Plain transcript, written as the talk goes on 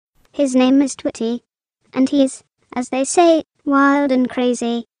His name is Twitty, and he's, as they say, wild and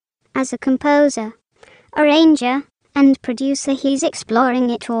crazy. As a composer, arranger, and producer, he's exploring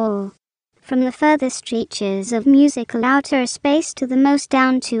it all. From the furthest reaches of musical outer space to the most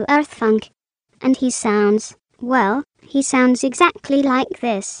down-to-earth funk. And he sounds exactly like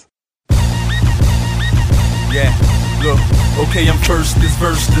this. Yeah, look, okay, I'm first. This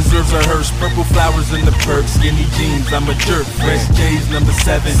verse deserves a hearse. Purple flowers in the perk, skinny jeans, I'm a jerk. Fresh J's, number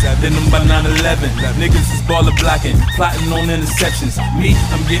 7, then them by 9/11. Niggas is baller blocking, plotting on interceptions. Me,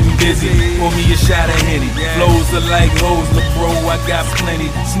 I'm getting busy, pour me a shot of Henny. Flows are like hoes, look bro, I got plenty.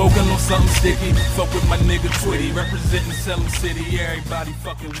 Smoking on something sticky, fuck with my nigga Twitty. Representing Salem City, everybody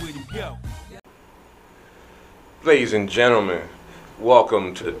fucking with him, yo. Ladies and gentlemen,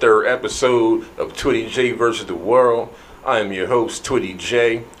 welcome to the third episode of Twitty J versus the World. I am your host, Twitty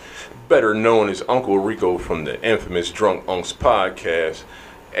J, better known as Uncle Rico from the infamous Drunk Unks podcast.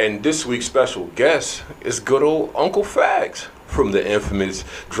 And this week's special guest is good old Uncle Fags from the infamous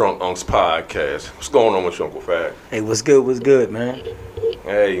Drunk Unks podcast. What's going on with you, Uncle Fags? Hey, what's good, man?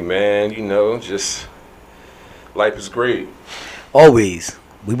 Hey, man, you know, just life is great. Always.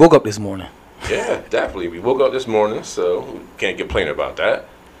 We woke up this morning. Yeah, definitely. We woke up this morning, so we can't complain about that.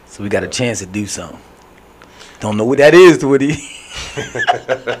 So we got a chance to do something. Don't know what that is, Twitty.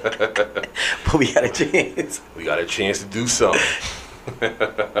 But we got a chance. We got a chance to do something.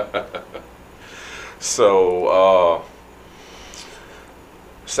 So,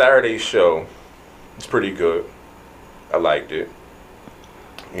 Saturday's show, it's pretty good. I liked it.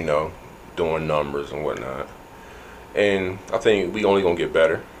 You know, doing numbers and whatnot. And I think we only gonna get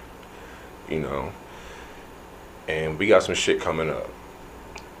better. You know, and we got some shit coming up.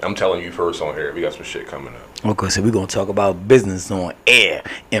 I'm telling you first on air, we got some shit coming up. Okay, so we're going to talk about business on air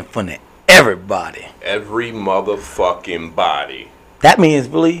in front of everybody. Every motherfucking body. That means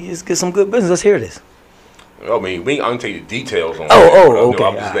really, let's get some good business. Let's hear this. I mean, we ain't gonna take the details on okay.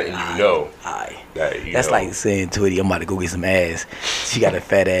 I'm just letting you know. That's like saying, Twitty, I'm about to go get some ass. She got a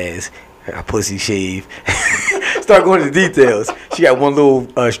fat ass. Her pussy shave. Start going into details. She got one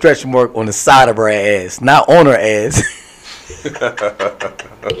little stretch mark on the side of her ass, not on her ass.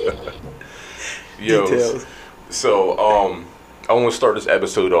 Yo, details. So I want to start this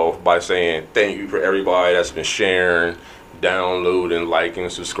episode off by saying thank you for everybody that's been sharing, downloading, liking,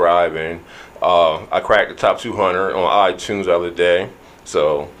 subscribing. I cracked the top 200 on iTunes the other day,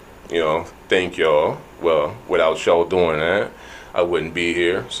 so you know, thank y'all. Well, without y'all doing that, I wouldn't be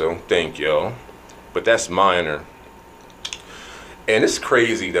here, so thank y'all. But that's minor. And it's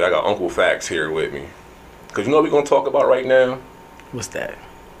crazy that I got Uncle Fax here with me. Because you know what we're going to talk about right now? What's that?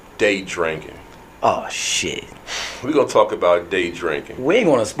 Day drinking. Oh, shit. We're going to talk about day drinking. We ain't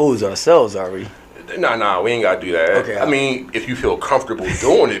going to expose ourselves, are we? Nah, we ain't got to do that. Okay. I mean, if you feel comfortable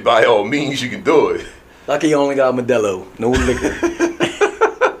doing it, by all means, you can do it. Lucky you only got Modelo. No liquor.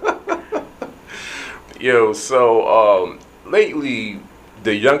 Yo, so lately,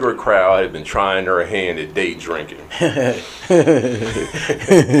 the younger crowd have been trying their hand at day drinking.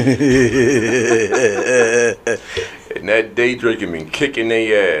 And that day drinking been kicking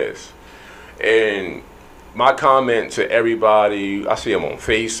their ass. And my comment to everybody, I see them on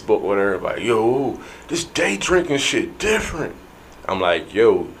Facebook with everybody, yo, this day drinking shit different. I'm like,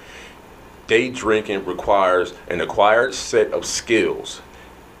 yo, day drinking requires an acquired set of skills.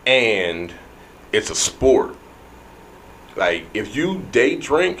 And it's a sport. Like, if you day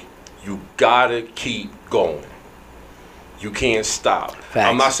drink, you gotta keep going. You can't stop. Facts.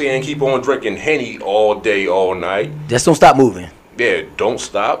 I'm not saying keep on drinking Henny all day, all night. Just don't stop moving. Yeah, don't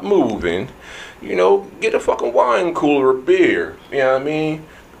stop moving. You know, get a fucking wine cooler of beer. You know what I mean?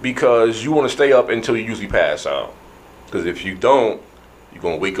 Because you want to stay up until you usually pass out. Because if you don't, you're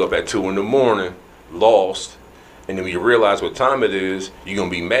going to wake up at 2 in the morning, lost. And then when you realize what time it is, you're going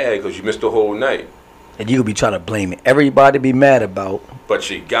to be mad because you missed the whole night. And you could be trying to blame everybody to be mad about. But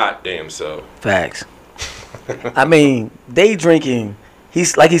you goddamn self. Facts. I mean, day drinking,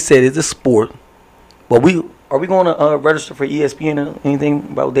 he's like he said, it's a sport. But are we going to register for ESPN or anything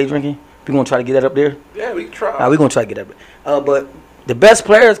about day drinking? We going to try to get that up there? Yeah, we can try. We're going to try to get that up there. But the best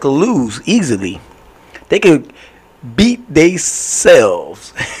players could lose easily. They could beat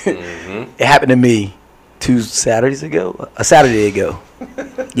themselves. Mm-hmm. It happened to me a Saturday ago.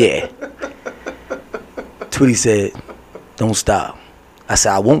 Yeah. Twitty said, don't stop. I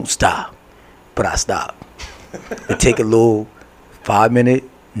said, I won't stop. But I stopped. To take a little 5-minute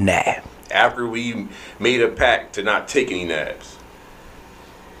nap. After we made a pact to not take any naps.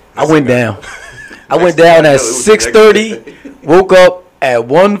 I went down. I went down at 6:30, woke up at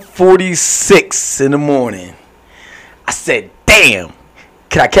 1:46 in the morning. I said, damn,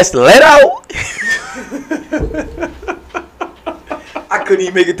 Can I catch the let out? I couldn't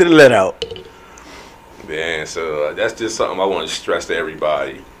even make it to the let out. Man, so that's just something I want to stress to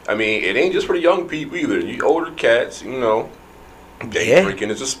everybody. I mean, it ain't just for the young people either. You older cats, you know, day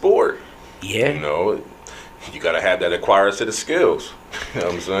drinking is a sport. Yeah. You know, you got to have that acquired set of skills. You know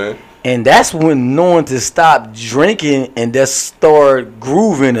what I'm saying? And that's when knowing to stop drinking and just start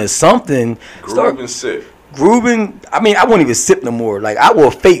grooving or something. Groove and sip. Grooving, I mean, I won't even sip no more. Like, I will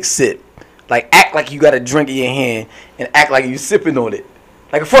fake sip. Like, act like you got a drink in your hand and act like you sipping on it.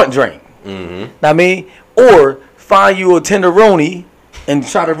 Like a front drink. Mm-hmm. Know what I mean? Or find you a tenderoni and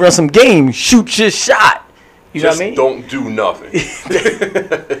try to run some game. Shoot your shot. You Just know what I mean? Don't do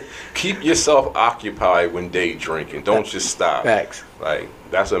nothing. Keep yourself occupied when day drinking. Don't just stop. Facts. Like,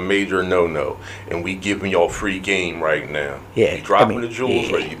 that's a major no-no. And we giving y'all free game right now. Yeah. You dropping the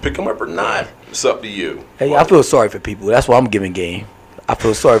jewels, whether you pick them up or not, it's up to you. Hey, I feel sorry for people. That's why I'm giving game. I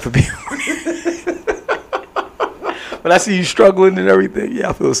feel sorry for people. When I see you struggling and everything, yeah,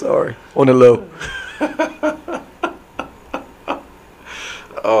 I feel sorry. On the low.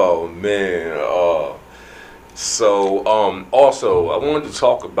 Oh, man. So, also, I wanted to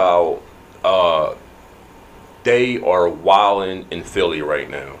talk about they are wilding in Philly right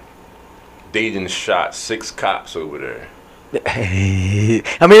now. They done shot 6 cops over there.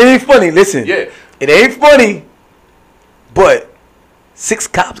 I mean, it ain't funny. Listen. Yeah. It ain't funny, but 6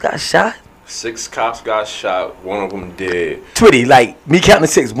 cops got shot? 6 cops got shot. One of them dead. Twitty, like, me counting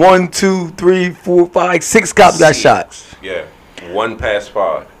 6. 1, 2, 3, 4, 5, 6 cops got shot. Yeah. 1 past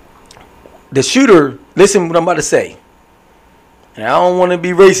 5. The shooter, listen what I'm about to say. And I don't want to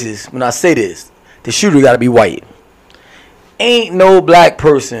be racist when I say this. The shooter got to be white. Ain't no black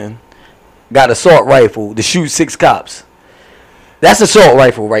person got an assault rifle to shoot 6 cops. That's assault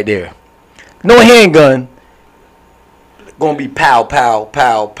rifle right there. No handgun. Gonna be pow, pow,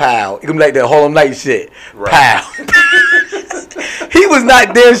 pow, pow. It gonna be like that Harlem Night shit. Right. Pow. He was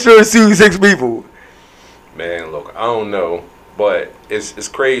not damn sure shooting 6 people. Man, look, I don't know, but it's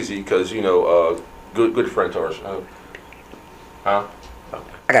crazy because, you know, good friend to our huh?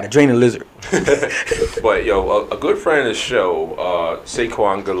 I got to drain a lizard. But, yo, a good friend of the show,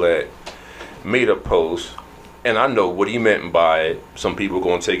 Saquon Gillette, made a post, and I know what he meant by it. Some people are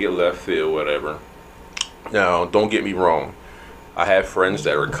going to take it left field, whatever. Now, don't get me wrong. I have friends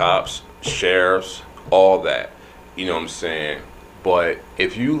that are cops, sheriffs, all that. You know what I'm saying? But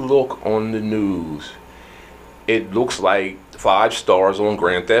if you look on the news, it looks like 5 stars on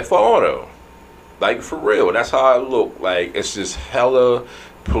Grand Theft Auto. Like, for real. That's how I look. Like, it's just hella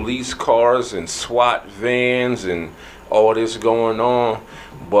police cars and SWAT vans and all this going on.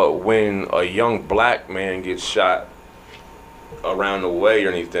 But when a young black man gets shot around the way or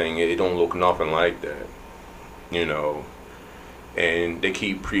anything, it don't look nothing like that. You know, and they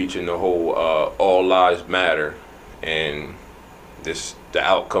keep preaching the whole all lives matter, and the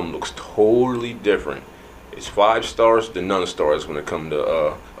outcome looks totally different. It's 5 stars to none stars when it comes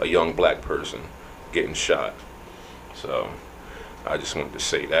to a young black person getting shot. So I just wanted to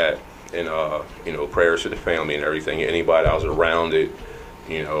say that, and you know, prayers to the family and everything. Anybody that was around it,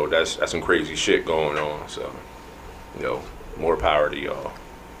 you know, that's some crazy shit going on. So, you know, more power to y'all.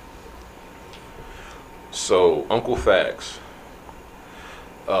 So, Uncle Fax,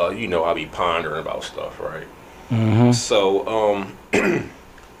 you know, I be pondering about stuff, right? Mm-hmm. So,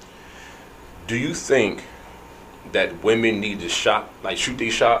 do you think that women need to shoot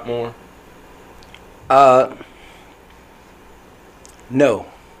their shot more? No.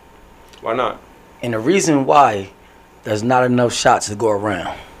 Why not? And the reason why, there's not enough shots to go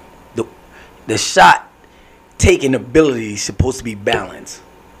around. The shot taking ability is supposed to be balanced.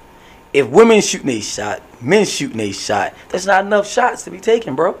 If women shooting a shot, men shooting a shot, there's not enough shots to be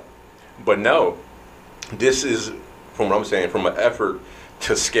taken, bro. But no, this is, from what I'm saying, from an effort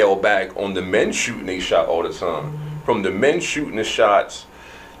to scale back on the men shooting a shot all the time. From the men shooting the shots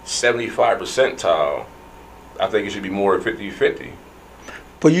 75 percentile, I think it should be more 50-50.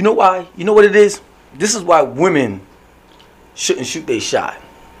 But you know why? You know what it is? This is why women shouldn't shoot their shot.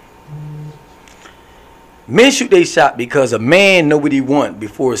 Men shoot their shot because a man know what he want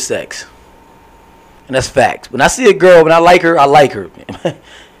before sex. And that's facts. When I see a girl, when I like her, I like her.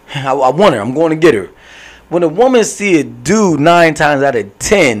 I want her. I'm going to get her. When a woman see a dude 9 times out of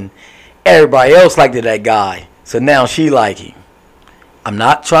 10, everybody else liked that guy. So now she like him. I'm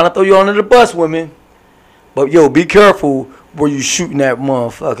not trying to throw you under the bus, women. But, yo, be careful where you shooting that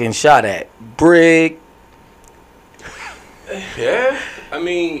motherfucking shot at. Brig. Yeah. I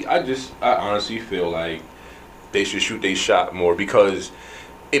mean, I honestly feel like they should shoot their shot more because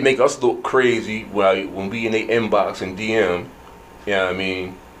it make us look crazy when we in their inbox and DM You know what I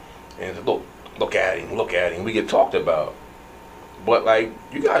mean? And look at him. We get talked about. But, like,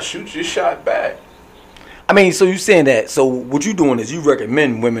 you got to shoot your shot back. I mean, so you saying that, so what you doing is you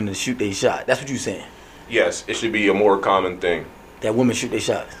recommend women to shoot their shot. That's what you saying. Yes, it should be a more common thing. That women shoot their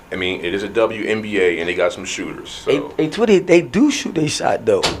shots. I mean, it is a WNBA, and they got some shooters. So. Hey, Twitty, they do shoot their shot,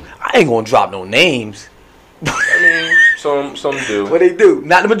 though. I ain't going to drop no names. I mean, some do. Well, they do.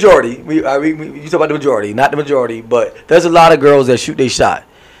 Not the majority. You talk about the majority. Not the majority, but there's a lot of girls that shoot their shot.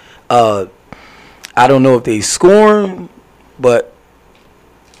 I don't know if they scoring, but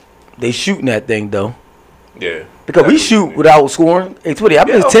they shooting that thing, though. Yeah. Because we shoot without scoring. Hey, Twitty, I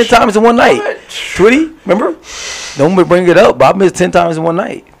missed 10 times in one night. Twitty, remember? Don't bring it up, but I missed 10 times in one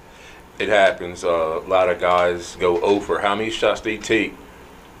night. It happens. A lot of guys go over how many shots they take.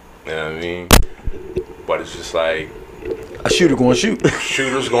 You know what I mean? But it's just like... A shooter going to shoot.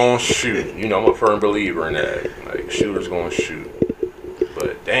 Shooter's going to shoot. You know, I'm a firm believer in that. Like, shooter's going to shoot.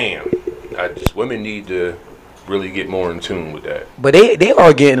 But damn, women need to really get more in tune with that. But they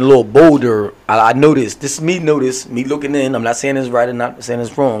are getting a little bolder. I noticed. This is me looking in. I'm not saying this right and not saying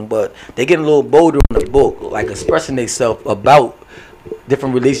this wrong, but they getting a little bolder in the book, like expressing themselves about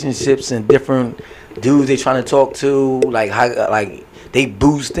different relationships and different dudes they trying to talk to, like how, like they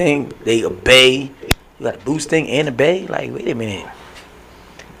boosting, they obey. You got a boosting and a bay? Like, wait a minute.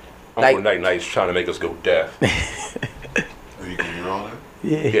 Uncle Night Night's trying to make us go deaf. Are you getting all that?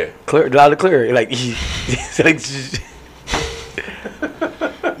 Yeah. Clear, loud and clear. Like, you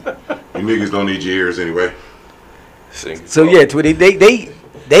niggas don't need your ears anyway. So yeah, Twitty,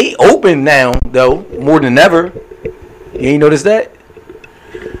 they open now though more than ever. You ain't noticed that?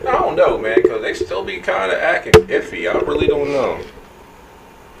 I don't know, man, because they still be kind of acting iffy. I really don't know.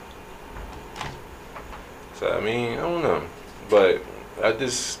 So, I mean, I don't know. But I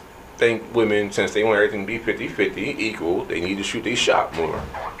just think women, since they want everything to be 50-50, equal, they need to shoot their shot more. All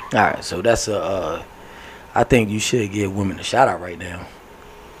right, so that's I think you should give women a shout out right now.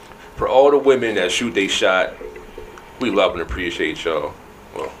 For all the women that shoot their shot, we love and appreciate y'all.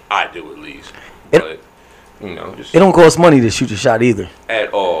 Well, I do at least. But, you know, just... It don't cost money to shoot your shot either.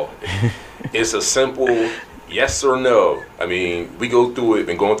 At all. It's a simple yes or no. I mean, we go through it,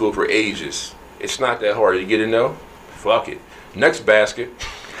 been going through it for ages. It's not that hard. You get a no? Fuck it. Next basket.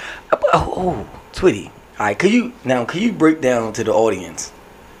 Oh, Twitty. All right, can you break down to the audience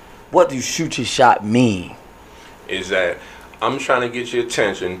what do shoot your shot mean? Is that I'm trying to get your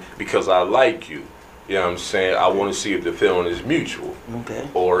attention because I like you. You know what I'm saying? I want to see if the feeling is mutual. Okay.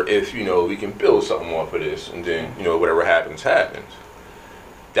 Or if, you know, we can build something off of this and then, you know, whatever happens, happens.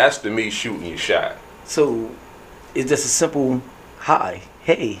 That's to me shooting your shot. So, it's just a simple hi,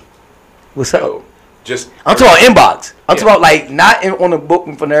 hey, what's up? I'm talking about inbox. I'm talking about like not on the book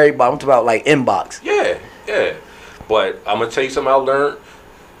in front of everybody. I'm talking about like inbox. Yeah. But I'm going to tell you something I learned.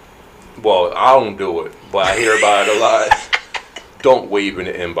 Well, I don't do it, but I hear about it a lot. Don't wave in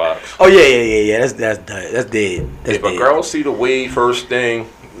the inbox. Oh yeah. That's dead. If a girl see the wave first thing,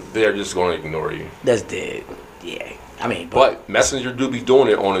 they're just gonna ignore you. That's dead. Yeah. I mean, but Messenger do be doing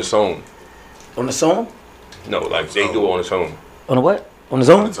it on its own. On its own? No, like they do it on its own. On the what? On its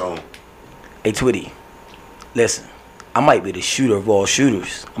own? On its own. Hey Twitty, listen. I might be the shooter of all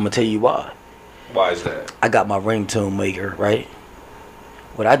shooters. I'm gonna tell you why. Why is that? I got my ringtone maker, right?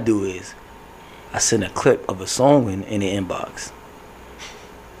 What I do is I send a clip of a song in the inbox.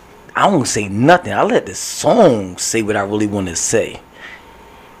 I don't say nothing. I let the song say what I really want to say.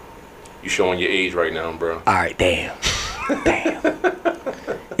 You showing your age right now, bro. All right, damn.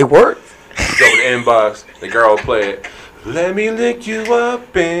 It worked. Go to the inbox. The girl play it. Let me lick you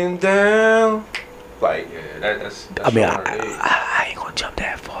up and down. Like, yeah, that's I mean, I ain't gonna jump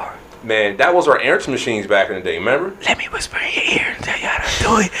that far. Man, that was our answer machines back in the day, remember? Let me whisper in your ear and tell you how to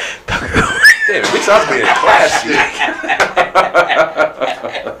do it. Damn, at least I was being classy.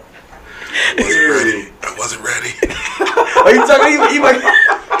 I wasn't ready. Are you talking to you? I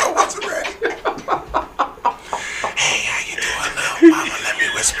wasn't ready. Hey, how you doing, little mama? Let me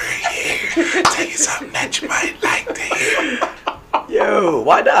whisper in your ear. Tell you something that you might like to hear. Yo,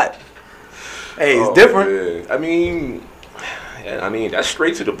 why not? Hey, it's different. Man. I mean, that's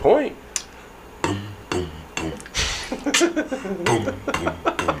straight to the point. Boom, boom, boom. Boom, boom, boom.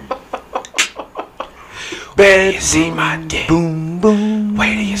 Where do you see my dick? Boom, boom.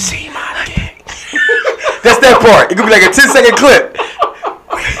 Where do you see my dick? That's that part. It could be like a 10-second clip.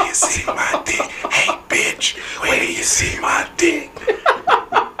 Where do you see my dick? Hey, bitch. Where do you see my dick?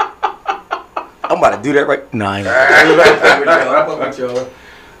 I'm about to do that right now. I ain't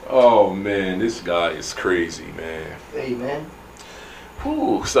Oh, man, this guy is crazy, man. Hey, man.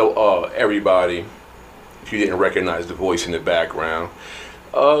 Whew. So, everybody, if you didn't recognize the voice in the background.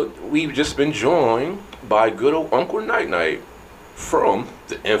 We've just been joined by good old Uncle Night Night from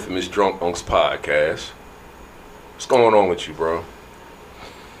the infamous Drunk Unks podcast. What's going on with you, bro?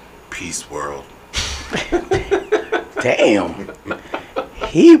 Peace, world. Damn.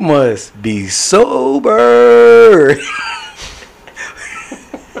 He must be sober.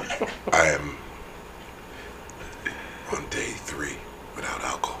 I am on day 3 without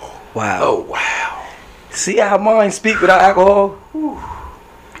alcohol. Wow. Oh, wow. See how minds speak without alcohol? Whew.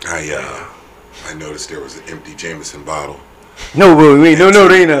 I noticed there was an empty Jameson bottle No, bro. No,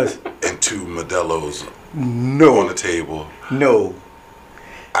 they ain't us. and 2 Modelo's on No. the table. No.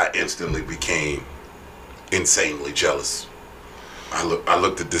 I instantly became insanely jealous. I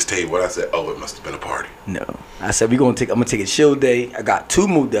looked at this table and I said, "Oh, it must have been a party." No. I said I'm gonna take a chill day. I got 2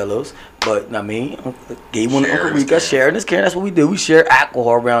 Modelo's, but I mean, gave one to Uncle Sharing is Rika. caring. Sharing is caring. That's what we do. We share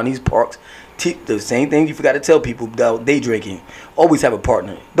alcohol around these parks. The same thing you forgot to tell people about day drinking. Always have a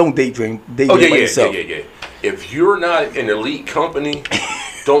partner. Don't day drink. Day Oh, drink by yeah. yourself. If you're not an elite company,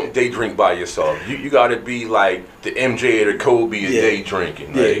 don't day drink by yourself. You got to be like the MJ or the Kobe of Yeah. day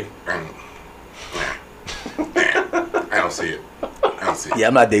drinking. Yeah. Like, I don't see it. Yeah,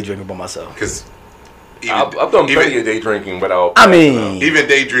 I'm not day drinking by myself. Because I've done plenty of day drinking without. I mean, even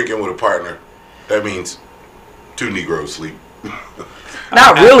day drinking with a partner, that means 2 Negroes sleep.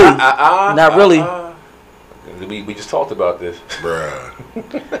 not really. Not really. We just talked about this. Bruh.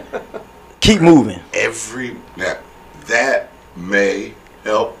 Keep moving. That may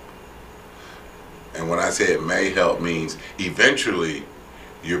help. And when I say it may help, means eventually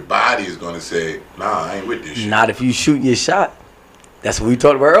your body is going to say, "Nah, I ain't with this shit." Not if you shooting your shot. That's what we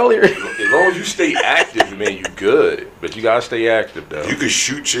talked about earlier. As long as you stay active, man, you good. But you gotta stay active, though. You could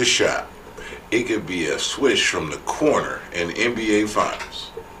shoot your shot. It could be a swish from the corner in the NBA Finals.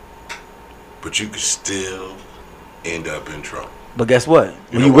 But you could still end up in trouble. But guess what?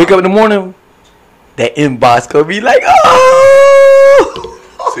 When know you wake why? up in the morning, that inbox could be like, oh.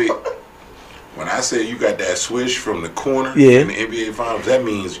 See, when I say you got that swish from the corner Yeah. in the NBA Finals, that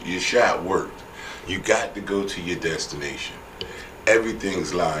means your shot worked. You got to go to your destination.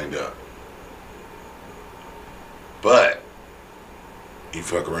 Everything's lined up. But you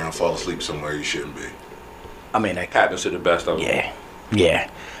fuck around, fall asleep somewhere you shouldn't be. I mean, that Happens to the best of them. Yeah.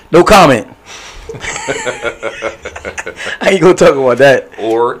 No comment. I ain't gonna talk about that.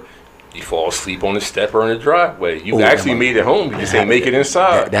 Or you fall asleep on the step or in the driveway. You Ooh, actually that made it home. You just ain't make it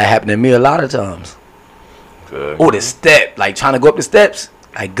inside. That happened to me a lot of times. Good. Or the step, like trying to go up the steps,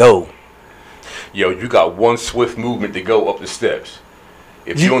 I go. Yo, you got one swift movement to go up the steps.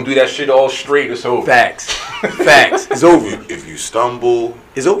 If you don't do that shit all straight, it's over. Facts. Facts. It's over. If you stumble,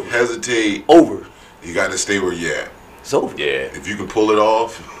 It's over. hesitate, Over. you got to stay where you're at. It's over. Yeah. If you can pull it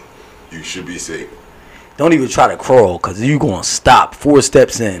off, you should be safe. Don't even try to crawl, because you going to stop 4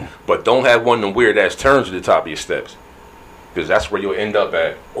 steps in. But don't have one of them weird ass turns to the top of your steps. Because that's where you'll end up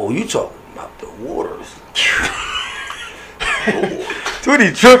at. Oh, you talking about the waters.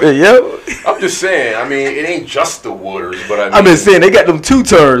 Twitty tripping, yo. I'm just saying, I mean, it ain't just the waters, but I mean. I've been saying they got them 2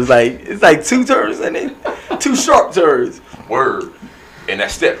 turns, like it's like 2 turns and then 2 sharp turns. Word. And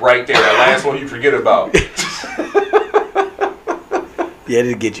that step right there, that last one you forget about. Yeah,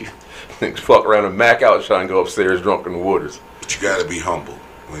 it'll get you. Niggas fuck around and mac out trying to go upstairs drunk in the waters. But you got to be humble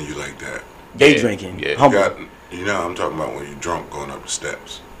when you like that. Day Yeah, drinking. yeah. Humble. You know, I'm talking about when you're drunk going up the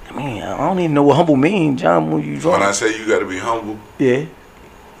steps. I mean, I don't even know what humble mean, John, when you drunk. When I say you got to be humble, Yeah.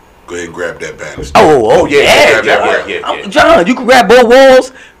 go ahead and grab that banister. Oh, yeah, yeah. grab that yeah, rail. yeah, yeah. John, you can grab both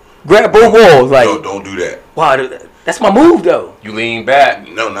walls. Grab both walls. Like, No, don't do that. wow, that's my move, though. You lean back.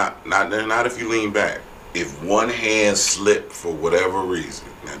 No, not if you lean back. If one hand slipped for whatever reason.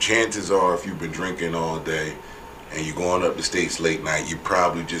 Now, chances are, if you've been drinking all day and you're going up the States late night, you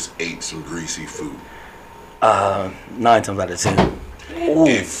probably just ate some greasy food. 9 times out of 10. Ooh.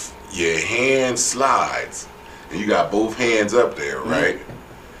 If your hand slides and you got both hands up there, right?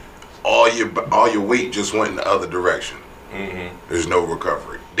 All your weight just went in the other direction. There's no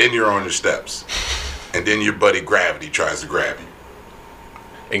recovery. Then you're on your steps, and then your buddy Gravity tries to grab you.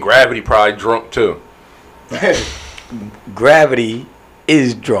 And Gravity probably drunk too. Gravity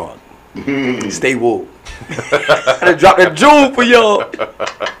is drunk. Stay woke. I dropped a jewel for y'all.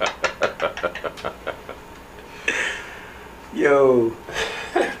 Yo.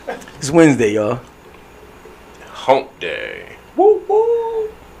 It's Wednesday, y'all. Hump day. Woo woo.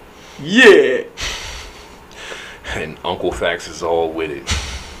 Yeah. And Uncle Fax is all with it.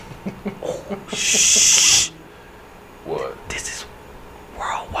 Shh. What? This is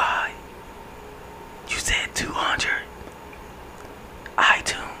worldwide. You said 200.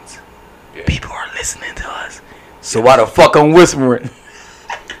 iTunes. Yeah. People are listening to So why the fuck I'm whispering?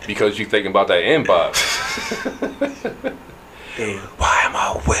 Because you thinking about that inbox. Damn. Why am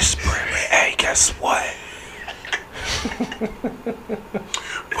I whispering? Hey, guess what? Wait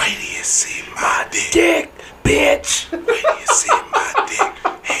till you see my dick, bitch. Wait till you see my dick.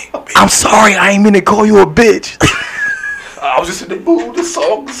 Hey, bitch. I'm sorry, I ain't mean to call you a bitch. I was just in the mood. The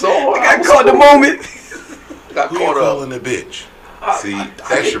song. I got caught the moment. Got Who you caught up. calling a bitch? See,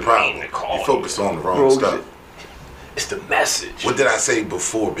 that's your problem. You focus on the wrong stuff. It's the message. What did I say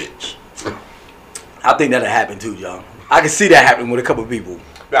before, bitch? I think that'll happen too, y'all. I can see that happening with a couple people.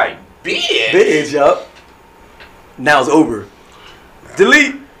 Like, bitch. Bitch, yup. Now it's over.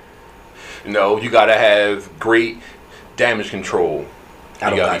 Delete. No, you gotta have great damage control. I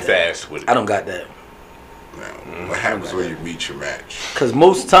don't You gotta got be that. fast with it. I don't got that. Now, what happens when you meet your match? Because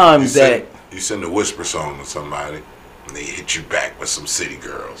most times that... You send a whisper song to somebody, and they hit you back with some city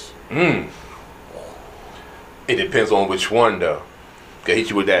girls. It depends on which one, though. Can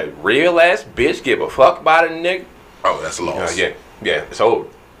hit you with that real ass bitch, give a fuck about a nigga. Oh, that's a loss. Yeah, it's over.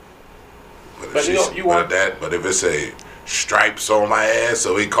 But if it's a stripes on my ass,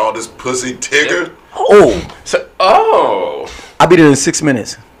 so he called this pussy Tigger. I'll be there in 6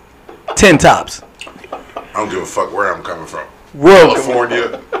 minutes. 10 tops. I don't give a fuck where I'm coming from.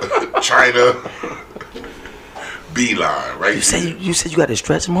 California, China, Beeline, right? You said you got the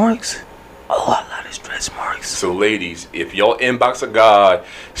stretch marks? Oh, I love the stretch marks. So, ladies, if y'all inbox a god,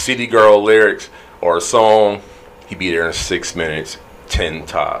 city girl lyrics, or a song, he be there in 6 minutes, 10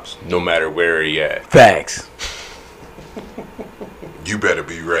 tops, no matter where he at. Facts. You better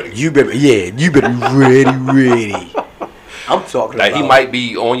be ready. You better be ready. I'm talking like about. He might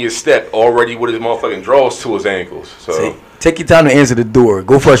be on your step already with his motherfucking drawers to his ankles. So see, take your time to answer the door.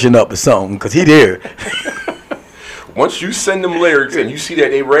 Go freshen up or something, because he there. Once you send them lyrics and you see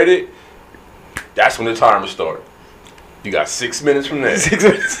that they read it, that's when the timer starts. You got 6 minutes from there. 6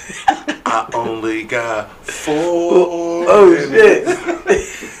 minutes. I only got 4. Oh, shit.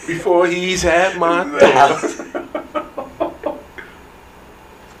 Before he's had my thoughts.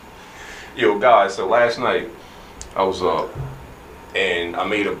 Yo, guys, so last night I was up and I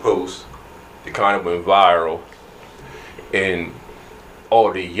made a post that kind of went viral. And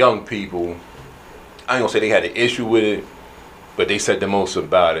all the young people, I ain't gonna say they had an issue with it, but they said the most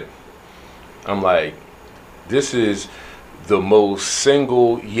about it. I'm like, this is the most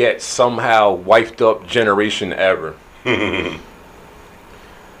single yet somehow wifed up generation ever.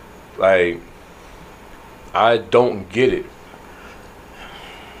 Like, I don't get it.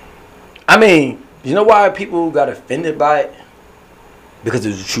 I mean, you know why people got offended by it? Because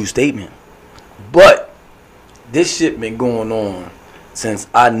it's a true statement. But this shit been going on since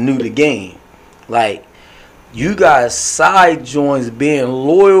I knew the game. Like, you got side joints being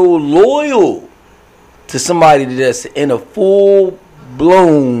loyal to somebody that's in a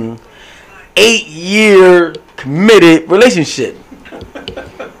full-blown 8-year committed relationship.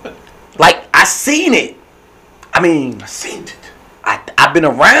 Like, I seen it. I mean, I seen it. I've been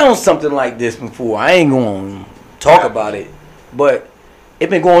around something like this before. I ain't gonna talk about it, but it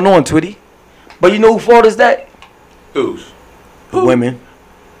been going on, Twitty. But you know whose fault is that? Whose? The women.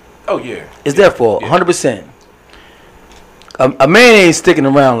 Oh yeah, it's their fault, 100%. A man ain't sticking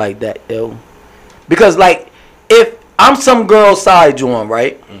around like that, yo. Because like, if I'm some girl's side joint,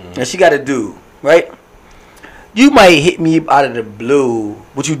 right, and she got a dude, right, you might hit me out of the blue.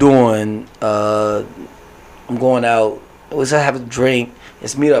 What you doing? I'm going out. Let's have a drink.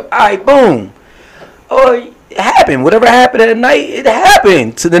 Let's meet up. All right, boom. Oh, it happened. Whatever happened at night, it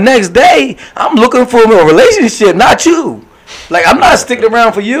happened. To the next day, I'm looking for a relationship, not you. Like, I'm not sticking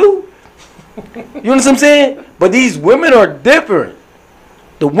around for you. You know what I'm saying? But these women are different.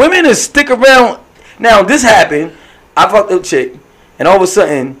 The women that stick around. Now, this happened. I fucked up chick, and all of a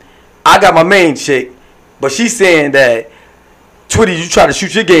sudden, I got my main chick, but she's saying that, Twitty, you try to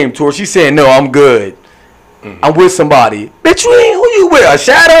shoot your game to her. She's saying, no, I'm good. I'm with somebody. Bitch, you ain't, who you with? A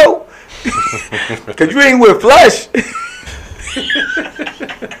shadow? Because you ain't with flesh.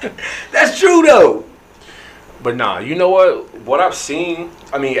 That's true, though. But nah, you know what? What I've seen,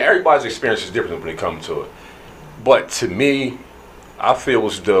 I mean, everybody's experience is different when it comes to it. But to me, I feel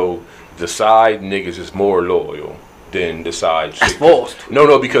as though the side niggas is more loyal than the side chicks. That's false.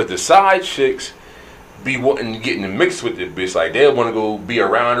 No, because the side chicks be wanting to get in the mix with it, bitch. Like, they want to go be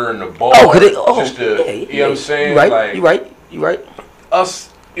around her in the bar. You know what I'm saying? You right, like, you right.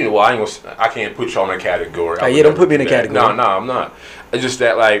 Us, you know, well, I can't put y'all in a category. Yeah, don't put me in a category. No, I'm not. It's just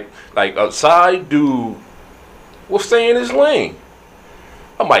that, like a side dude will stay in his lane.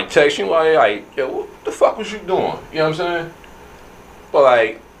 I might text you like, yo, what the fuck was you doing? You know what I'm saying? But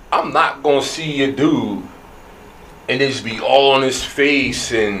like, I'm not gonna see your dude and they just be all on his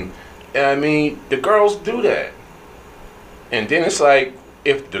face, and I mean, the girls do that. And then it's like,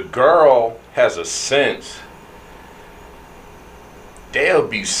 if the girl has a sense, they'll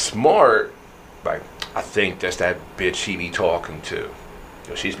be smart. Like, I think that's that bitch he be talking to.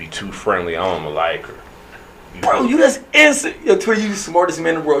 Yo, she's be too friendly. I don't like her. Bro, you just answered. Yo, Twitty, you the smartest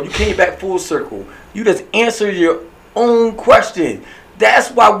man in the world. You came back full circle. You just answered your own question.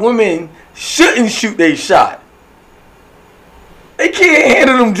 That's why women shouldn't shoot their shot. They can't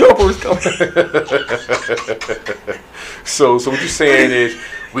handle them jumpers coming. So what you're saying is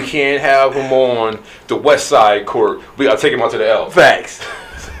we can't have him on the west side court. We gotta take him out to the L. Facts.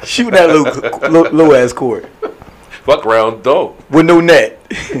 Shoot that low ass court. Fuck around though. With no net.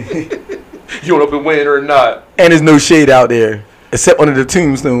 You don't know if it win or not. And there's no shade out there. Except under the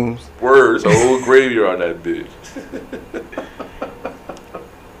tombstones. Words, a whole graveyard on that bitch.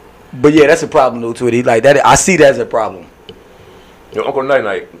 But yeah, that's a problem though, Twitty. Like that, I see that as a problem. Yo, Uncle Night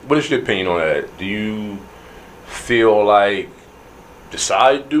Night, what is your opinion on that? Do you feel like the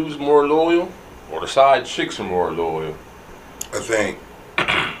side dudes more loyal, or the side chicks are more loyal? I think,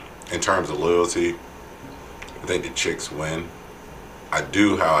 in terms of loyalty, I think the chicks win. I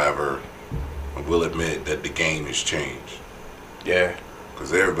do, however, I will admit that the game has changed. Yeah.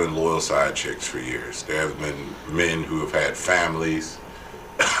 Because there have been loyal side chicks for years. There have been men who have had families,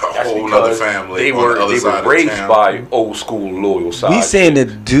 a whole other family. They were raised by old school loyal side. We saying the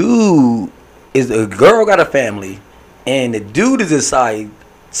dude is a girl got a family, and the dude is a side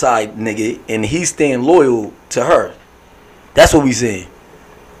nigga, and he's staying loyal to her. That's what we saying.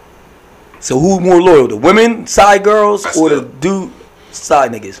 So who's more loyal, the women side girls or the dude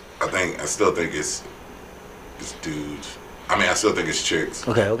side niggas? I still think it's dudes. I mean, I still think it's chicks.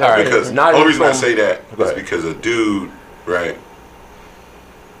 Okay. All right, Because the only reason I say that is because a dude, right?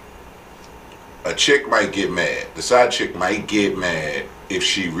 A chick might get mad. The side chick might get mad if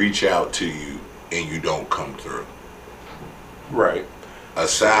she reach out to you and you don't come through. Right. A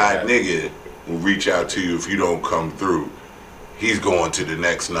side nigga will reach out to you if you don't come through. He's going to the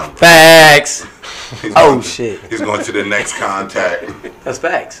next number. Facts. Shit. He's going to the next contact. That's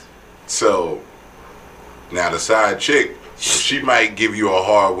facts. So now the side chick, she might give you a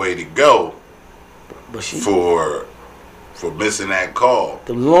hard way to go, but for missing that call.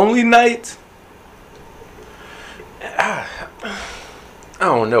 The lonely night. I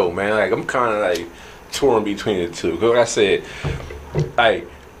don't know, man. Like, I'm kind of like torn between the two. Cause like I said, like,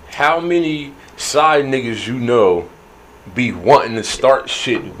 how many side niggas you know be wanting to start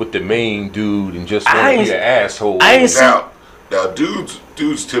shit with the main dude and just want to be an asshole? Now dudes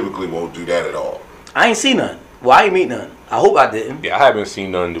typically won't do that at all. I ain't seen none. Well, I ain't meet none. I hope I didn't. Yeah, I haven't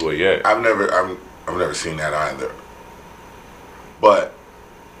seen none do it yet. I've never seen that either. But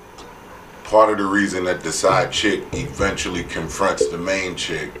part of the reason that the side chick eventually confronts the main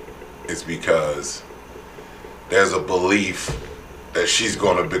chick is because there's a belief that she's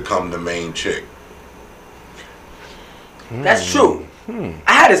going to become the main chick. That's true.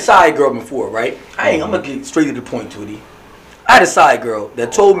 I had a side girl before, right? I'm going to get straight to the point, Twitty. I had a side girl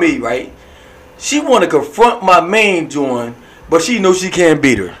that told me, right, she want to confront my main joint, but she knows she can't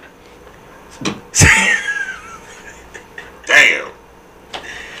beat her. Damn.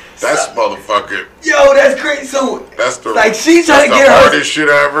 That's motherfucker. Yo, that's great. So that's the like she's trying to get her hardest shit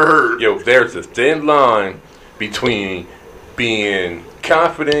I ever heard. Yo, there's a thin line between being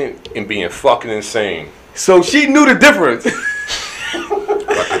confident and being fucking insane. So she knew the difference. If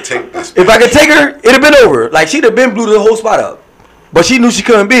I could take her, it'd have been over. Like she'd have been blew the whole spot up. But she knew she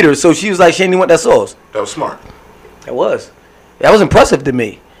couldn't beat her, so she was like, she didn't want that sauce. That was smart. That was impressive to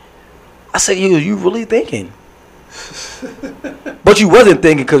me. I said, you really thinking? But you wasn't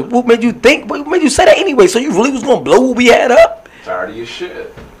thinking, because what made you think? What made you say that anyway? So you really was going to blow what we had up? Tired of your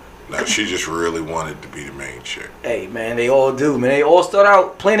shit. No, she just really wanted to be the main chick. Hey, man, they all do, man. They all start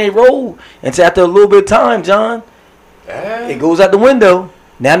out playing a role until after a little bit of time, John. It goes out the window.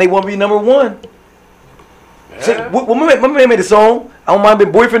 Now they want to be number one. See, my man made a song. I don't mind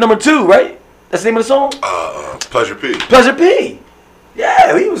being boyfriend number 2, right? That's the name of the song? Pleasure P. Pleasure P.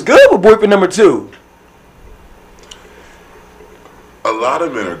 Yeah, he was good with boyfriend number 2. A lot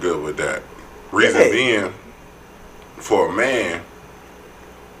of men are good with that. Reason being, for a man,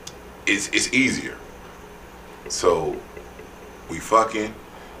 it's easier. So, we fucking,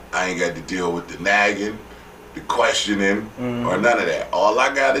 I ain't got to deal with the nagging, the questioning, or none of that. All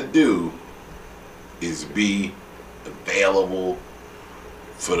I got to do is be available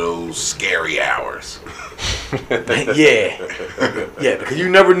for those scary hours. Yeah, because you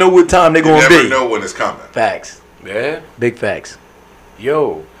never know what time they're going to be. You never know when it's coming. Facts. Yeah? Big facts.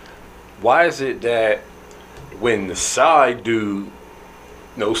 Yo, why is it that when the side dude,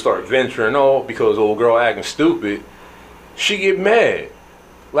 start venturing off because old girl acting stupid, she get mad.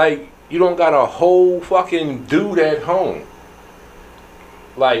 Like, you don't got a whole fucking dude at home.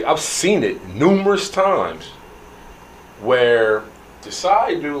 Like, I've seen it numerous times where the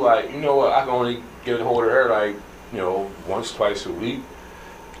side dude, like, you know what, I can only get a hold of her, like, once, twice a week.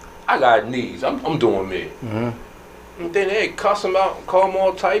 I got needs. I'm doing me. Mm-hmm. And then they cuss him out and call him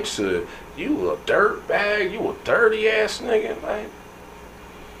all types of, you a dirt bag, you a dirty ass nigga. Like,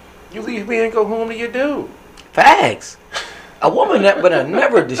 you leave me and go home to your dude. Facts. A woman that would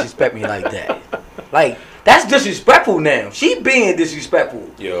never disrespect me like that. Like, that's disrespectful now. She being disrespectful.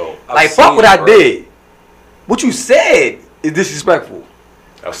 Yo, like, fuck what I did. What you said is disrespectful.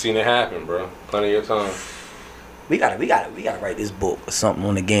 I've seen it happen, bro. Plenty of time. We gotta write this book or something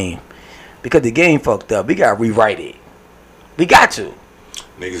on the game. Because the game fucked up. We gotta rewrite it. We got to.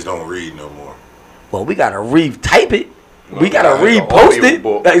 Niggas don't read no more. Well, we gotta retype it. We gotta repost it.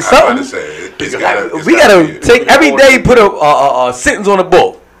 Like something. We gotta take every day, put a sentence on the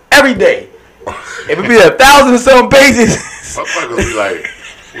book. Every day. If it be 1,000 and some pages. Motherfuckers be like,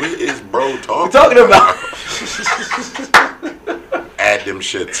 what is bro talking about? Add them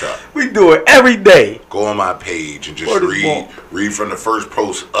shits up. We do it every day. Go on my page and just read from the first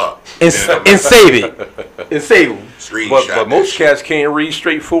post up. And save it. And save them. Screenshot. But most cats can't read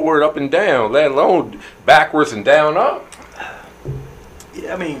straight forward up and down, let alone backwards and down up.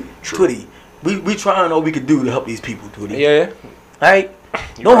 Yeah, I mean, Twitty, we trying all we could do to help these people, Twitty. Yeah. Right?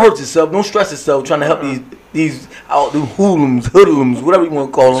 Don't hurt yourself. Don't stress yourself trying to help these out the hoodlums, whatever you want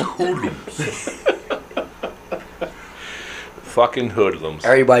to call them. Hoodlums. Fucking hoodlums.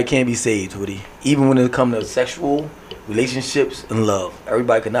 Everybody can't be saved, Twitty. Even when it comes to sexual relationships and love,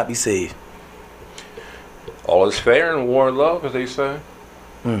 everybody cannot be saved. All is fair in war and love, as they say.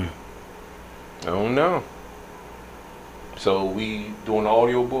 I don't know. So we doing an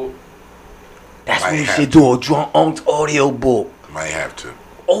audio book? That's what we should do, a Drunk Unc audio book. Might have to.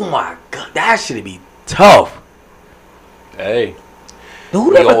 Oh my God, that should be tough. Hey.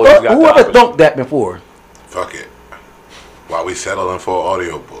 Whoever thought that before? Fuck it. While we settling for an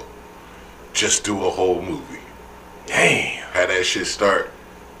audio book, just do a whole movie. Damn. Have that shit start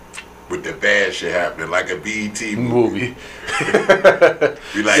with the bad shit happening, like a BET movie.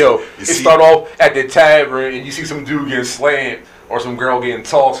 Be like, start off at the tavern and you see some dude getting slammed or some girl getting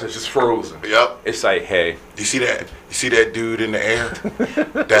tossed and it's just frozen. Yep. It's like, hey. You see that? You see that dude in the air?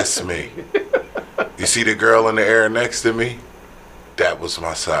 That's me. You see the girl in the air next to me? That was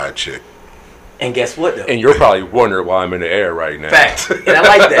my side chick. And guess what, though? And you're probably wondering why I'm in the air right now. Facts. And I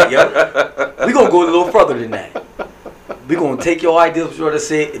like that, yo. We're going to go a little further than that. We're going to take your ideas, what you already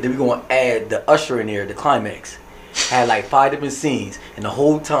said, and then we're going to add the usher in there, the climax. Had like 5 different scenes, and the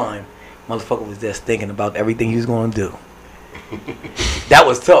whole time, motherfucker was just thinking about everything he was going to do. That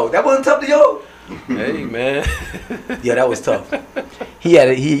was tough. That wasn't tough to y'all? Hey, man. Yeah, that was tough. He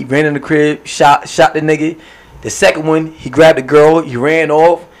ran in the crib, shot the nigga. The second one, he grabbed the girl, he ran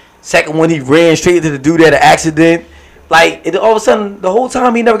off. Second one, he ran straight into the dude that had an accident. Like, all of a sudden, the whole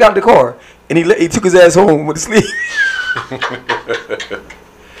time, he never got in the car. And he took his ass home with sleep.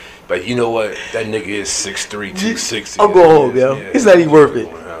 But you know what? That nigga is 6'3", 260. I'll go home, yo. Yeah, it's not even worth it.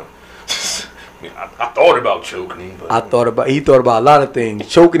 I thought about choking him. But He thought about a lot of things.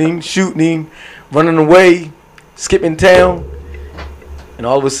 Choking him, shooting him, running away, skipping town. And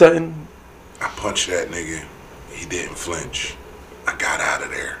all of a sudden, I punched that nigga. He didn't flinch. I got out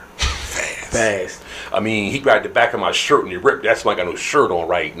of there fast. I mean, he grabbed the back of my shirt and he ripped. That's why I got no shirt on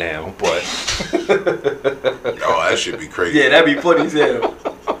right now. But oh, that should be crazy. Yeah, that'd be funny as hell.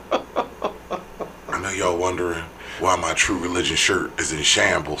 I know y'all wondering why my True Religion shirt is in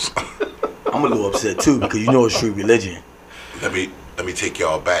shambles. I'm a little upset too because you know it's True Religion. Let me take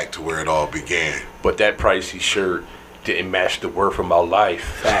y'all back to where it all began. But that pricey shirt didn't match the worth of my life.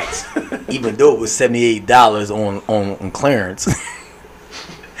 Facts. Even though it was $78 on clearance.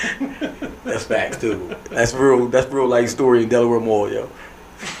 That's facts too. That's real life story in Delaware Mall, yo.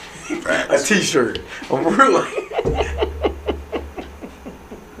 Facts. A t-shirt. A real life.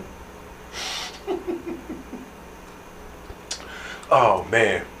 Oh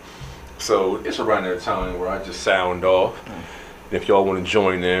man. So it's around that time where I just sound off. If y'all want to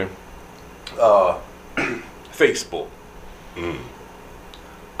join there. Facebook.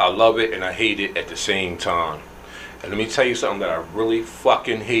 I love it and I hate it at the same time. And let me tell you something that I really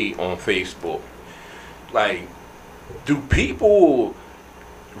fucking hate on Facebook. Like, do people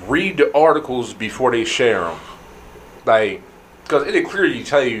read the articles before they share them? Like, because it'll clearly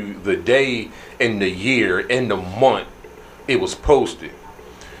tell you the day and the year and the month it was posted.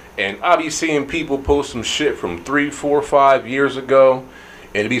 And I be seeing people post some shit from 3, 4, 5 years ago,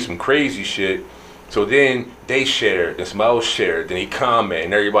 and it be some crazy shit. So then they share it, and somebody else share it, then he comment,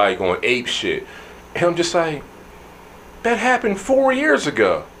 and everybody going ape shit. And I'm just like, that happened 4 years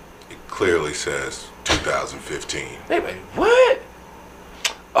ago. It clearly says 2015. They like, what?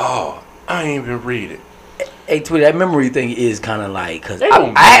 Oh, I ain't even read it. Hey, Tweety, that memory thing is kind of like, because They I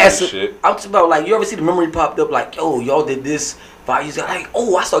don't had do some, shit. I'm talking about, like, you ever see the memory popped up, like, yo, y'all did this 5 years ago, like,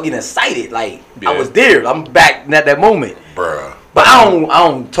 oh, I started getting excited, like, I Yeah. was there, I'm back at that moment. Bruh. But I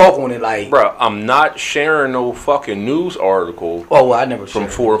don't talk on it like, Bro, I'm not sharing no fucking news article oh, well, I never from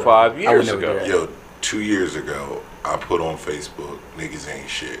shared 4 or it. 5 I would years never do ago. that. Yo, 2 years ago, I put on Facebook, niggas ain't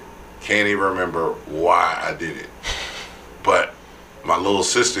shit. Can't even remember why I did it. But my little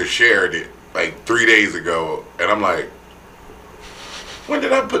sister shared it like 3 days ago, and I'm like, when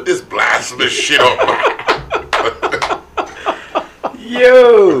did I put this blasphemous shit on?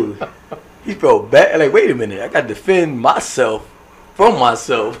 Yo, he felt bad. Like, wait a minute, I got to defend myself from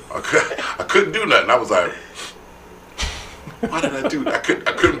myself. I couldn't do nothing. I was like, why did I do that?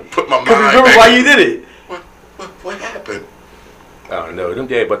 I couldn't put my mind Cause remember back why in. you did it? What happened? I don't know.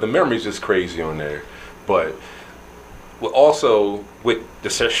 Yeah, but the memory's just crazy on there. But also with the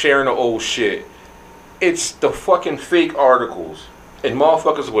sharing the old shit, it's the fucking fake articles. And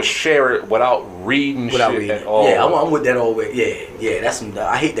motherfuckers will share it without reading shit at all. Yeah, I'm with that all the way. Yeah, that's some.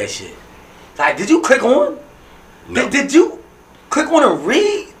 I hate that shit. Like, did you click on? No. Did you click on and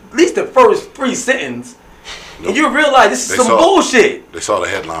read at least the first 3 sentences? Nope. And you realize this is They some saw- bullshit. They saw the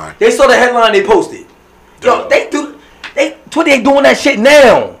headline. They saw the headline they posted. Yo, they doing that shit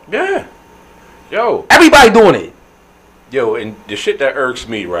now. Yeah. Yo. Everybody doing it. Yo, and the shit that irks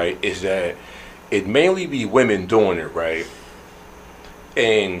me, right, is that it mainly be women doing it, right?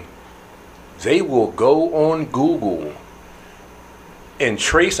 And they will go on Google and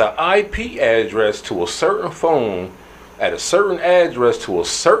trace an IP address to a certain phone at a certain address to a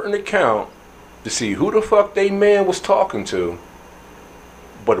certain account to see who the fuck they man was talking to,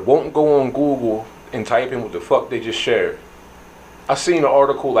 but it won't go on Google and type in what the fuck they just shared. I seen an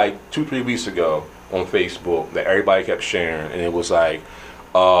article like 2-3 weeks ago on Facebook that everybody kept sharing, and it was like,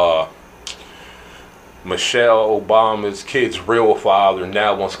 Michelle Obama's kid's real father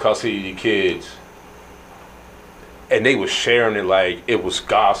now wants custody of the kids. And they was sharing it like it was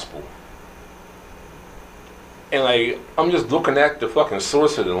gospel. And like, I'm just looking at the fucking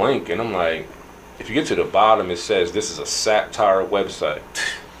source of the link, and I'm like, if you get to the bottom, it says this is a satire website.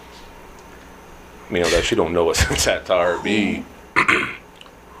 You know, that you don't know what satire be.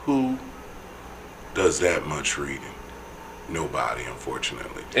 Who does that much reading? Nobody,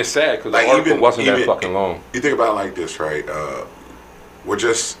 unfortunately. It's sad because Like, the article even- wasn't that even- fucking long. You think about it like this, right?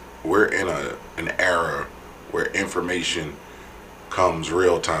 We're in an era where information comes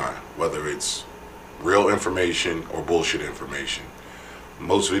real time, whether it's real information or bullshit information.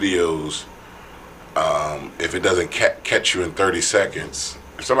 Most videos, if it doesn't catch you in 30 seconds,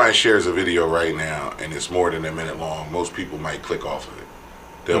 if somebody shares a video right now and it's more than a minute long, most people might click off of it.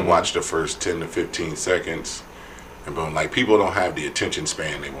 They'll watch the first 10 to 15 seconds, and boom. Like, people don't have the attention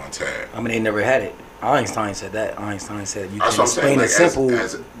span they once had. I mean, they never had it. Einstein said that. Einstein said you That's can what I'm saying, explain like, it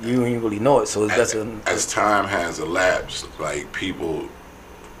as- simple, you ain't really know it. So it's As time has elapsed, like, people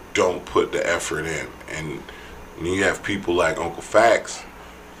don't put the effort in, and you have people like Uncle Fax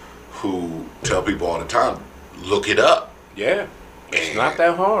who tell people all the time, look it up. Yeah. It's And- not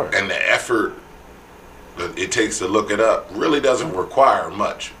that hard. And the effort that it takes to look it up really doesn't require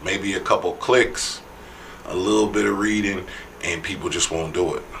much. Maybe a couple clicks, a little bit of reading, and people just won't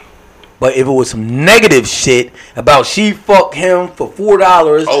do it. But if it was some negative shit about she fucked him for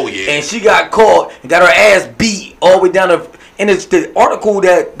 $4, Oh, yeah. and she got caught and got her ass beat all the way down to, and it's the article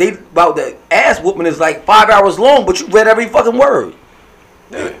that they about the ass whooping is like 5 hours long, but you read every fucking word.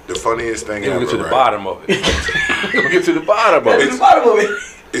 The funniest thing We'll ever, get to the right? bottom of it. We'll get to the bottom of That's it. the bottom of it.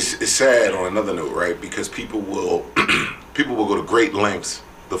 It's sad on another note, right? Because people will go to great lengths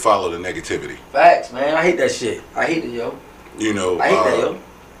to follow the negativity. Facts, man. I hate that shit. I hate it, yo. You know, I hate that,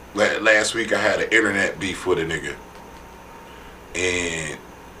 yo. last week I had an internet beef with a nigga, and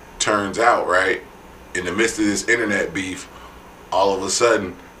turns out, right, in the midst of this internet beef, all of a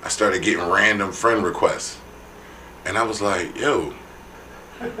sudden I started getting random friend requests, and I was like, yo,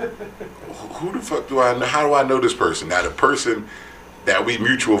 who the fuck do I know? How do I know this person? Now, the person that we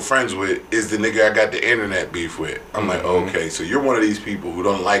mutual friends with is the nigga I got the internet beef with. I'm like, okay, so you're one of these people who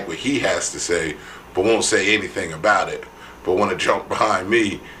don't like what he has to say, but won't say anything about it, but want to jump behind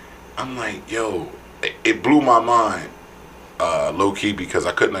me. I'm like, yo, it blew my mind, low key, because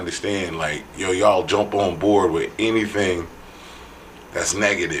I couldn't understand, like, yo, y'all jump on board with anything that's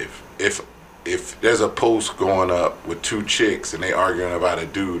negative. If there's a post going up with two chicks and they arguing about a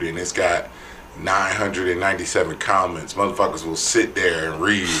dude and it's got 997 comments, motherfuckers will sit there and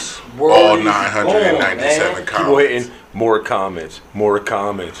read all 997 comments. People hitting more comments.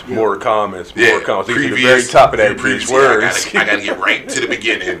 Yeah. More comments. These are the Previous, very top of that previous bitch words. I gotta get right to the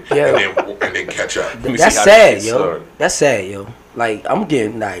beginning and then catch up. That's sad, yo. That's sad, yo. Like, I'm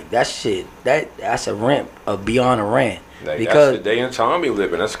getting, like, that shit, that's a rant, beyond a rant. Like, because that's the day and time we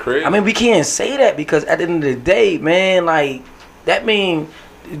living. That's crazy. I mean, we can't say that because at the end of the day, man, like, that mean,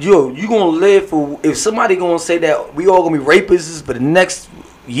 yo, you gonna live for, if somebody gonna say that we all gonna be rapists for the next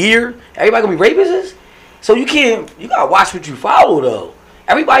year, everybody gonna be rapists? So you gotta watch what you follow, though.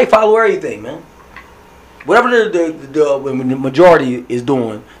 Everybody follow everything, man. Whatever the majority is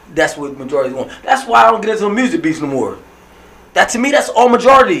doing, that's what majority is doing. That's why I don't get into music beats no more. That, to me, that's all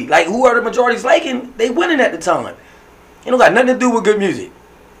majority. Like, who are the majorities liking, they winning at the time. It don't got nothing to do with good music.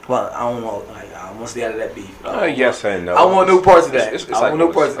 Well, I don't know. Like, I want to stay out of that beef. Yes and no. I want no parts of that. It's I want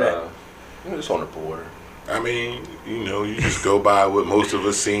no parts of that. It's on the border. I mean, you know, you just go by what most of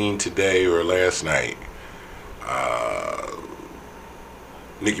us seen today or last night.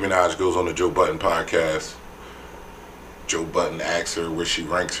 Nicki Minaj goes on the Joe Budden podcast. Joe Budden asks her where she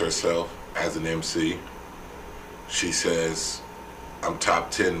ranks herself as an MC. She says, I'm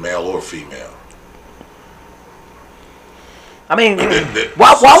top 10 male or female. I mean,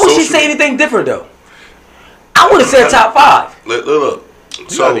 why would she say anything different, though? I would have said top 5. Look.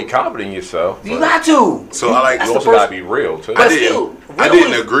 You gotta be confident in yourself. You got to. So I like. You also gotta be real too. I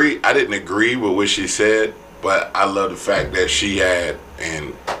didn't agree with what she said, but I love the fact that she had,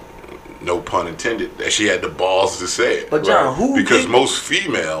 and no pun intended, that she had the balls to say it. But John, because most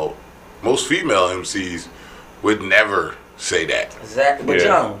female MCs would never say that. Exactly. But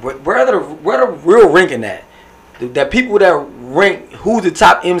John, where the real ranking at? That people that rank who's the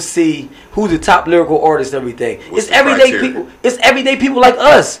top MC, who's the top lyrical artist, everything. What's It's everyday people. It's everyday people like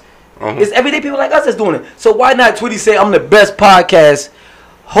us. It's everyday people like us that's doing it. So why not Twitty say I'm the best podcast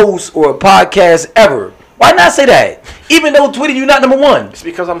host or podcast ever? Why not say that? Even though Twitty, you not number 1. It's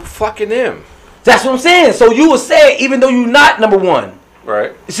because I'm fucking him. That's what I'm saying. So you will say it even though you're not number 1.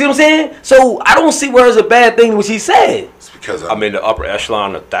 Right. You see what I'm saying? So I don't see where it's a bad thing what she said. It's because I'm in the upper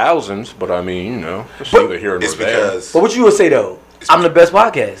echelon of thousands, but I mean, you know, it's either here or there. Because. But what you would say though? I'm the best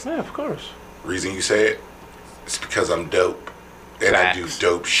podcast. Yeah, of course. Reason you say it? It's because I'm dope, and I do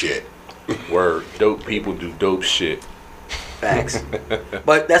dope shit. Word, dope people do dope shit. Facts.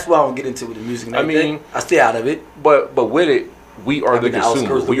 But that's why I don't get into with the music. And everything. I stay out of it. But with it, we are the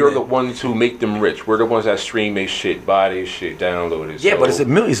consumers. We are the ones who make them rich. We're the ones that stream their shit, buy their shit, download it. Yeah, but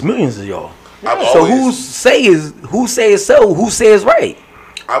it's millions of y'all. Yeah. So who say it's so? Who say it's right?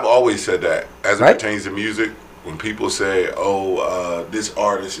 I've always said that as it pertains to music. When people say, "Oh, this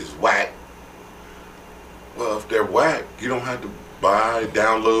artist is whack," well, if they're whack, you don't have to buy,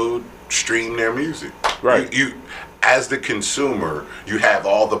 download, stream their music. Right. You as the consumer, you have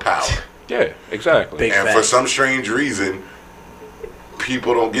all the power. Yeah, exactly. Big and facts. for some strange reason,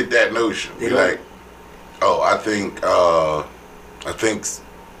 people don't get that notion. Be like, "Oh, I think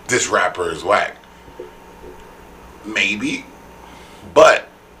this rapper is whack." Maybe, but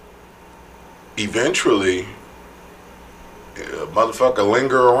eventually, a motherfucker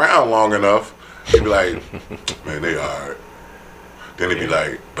linger around long enough, he'd be like, "Man, they alright." Then he'd be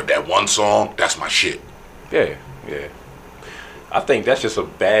like, "But that one song, that's my shit." Yeah. I think that's just a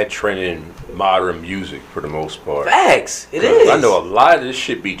bad trend in modern music for the most part. Facts. It is. I know a lot of this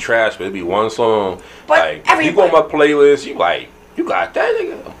shit be trash, but it be one song. But like, you go on my playlist, you like, you got that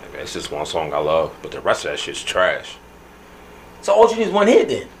nigga. It's just one song I love, but the rest of that shit's trash. So all you need is one hit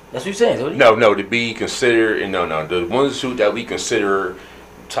then. That's what you're saying. No, to be considered, and no, the ones that we consider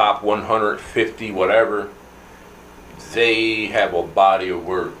top 150, whatever, they have a body of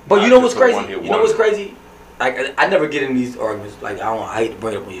work. But you know what's crazy? You know what's crazy? Like, I never get in these arguments. Like, I hate to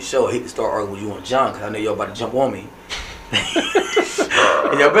bring it up on your show. I hate to start arguing with you and John because I know y'all about to jump on me.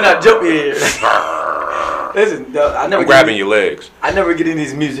 And y'all better not jump in here. Listen, I'm grabbing your legs. I never get in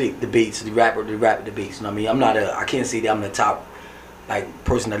these music debates, the rap debates. You know what I mean? I can't say that I'm the top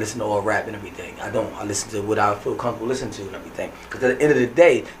person that listen to all rap and everything. I don't. I listen to what I feel comfortable listening to and everything. Because at the end of the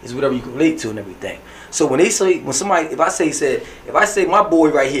day, it's whatever you can relate to and everything. So if I say my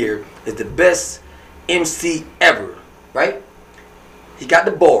boy right here is the best MC ever, right? He got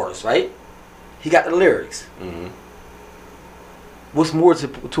the bars, right? He got the lyrics. Mm-hmm. What's more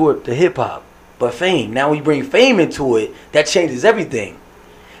to it to hip hop but fame? Now we bring fame into it, that changes everything.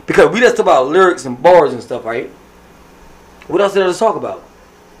 Because we just talk about lyrics and bars and stuff, right? What else there to talk about?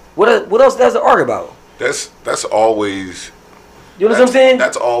 What else there's to argue about? That's always You know what I'm saying?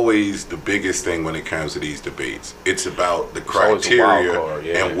 That's always the biggest thing when it comes to these debates. It's about the always a wild criteria card,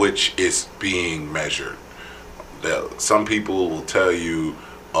 yeah. and which is being measured. Some people will tell you,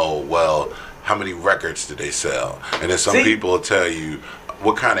 oh, well, how many records did they sell? And then some people will tell you,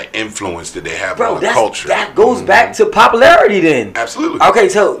 what kind of influence did they have on the culture? That goes back to popularity then. Absolutely. Okay,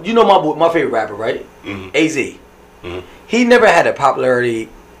 so you know my favorite rapper, right? AZ. He never had a popularity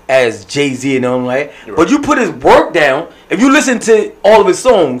as Jay-Z and them, right? But you put his work down, if you listen to all of his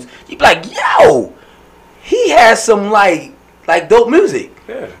songs, you be like, yo, he has some like dope music.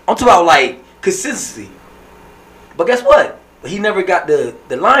 Yeah. I'm talking about like consistency. But guess what? He never got the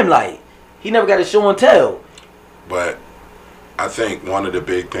limelight. He never got a show and tell. But I think one of the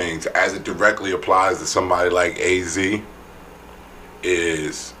big things, as it directly applies to somebody like AZ,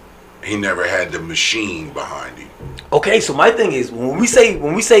 is he never had the machine behind him. Okay, so my thing is when we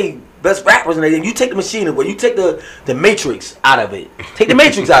say best rappers and everything, you take the machine away, you take the matrix out of it. Take the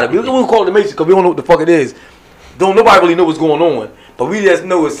matrix out of it. We don't call it the matrix because we don't know what the fuck it is. Nobody really know what's going on. But we just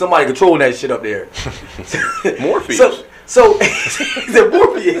know it's somebody controlling that shit up there. Morpheus. So he said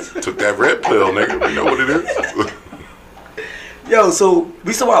Morpheus. Took that red pill, nigga. We know what it is. Yo, so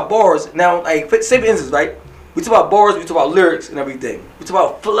we talk about bars. Now, like, say for instance, right? We talk about bars, we talk about lyrics and everything. We talk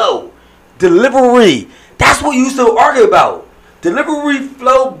about flow, delivery. That's what you used to argue about. Delivery,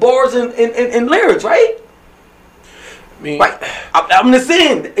 flow, bars, and lyrics, right? I mean, right. I'm just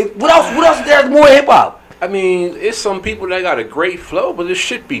saying. What else is there more hip hop? I mean, it's some people that got a great flow, but this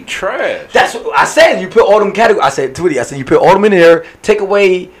shit be trash. That's what I said. You put all them categories. I said, Twitty, you put all them in there, take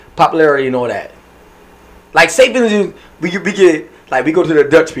away popularity and all that. Like, say, for instance, we go to the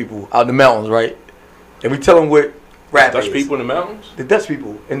Dutch people out in the mountains, right? And we tell them what rap Dutch is. people in the mountains? The Dutch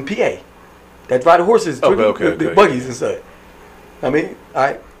people in PA that ride the horses, the buggies and stuff. I mean, all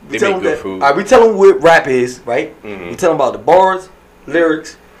right. They make good food. All right, we tell them what rap is, right? We tell them about the bars,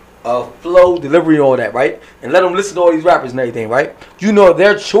 lyrics, flow, delivery, and all that, right? And let them listen to all these rappers and everything, right? You know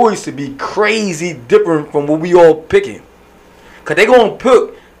their choice to be crazy different from what we all picking. Because they're going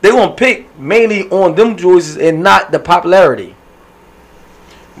to pick mainly on them choices and not the popularity.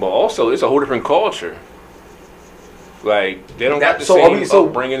 But also, it's a whole different culture. Like, they don't got the same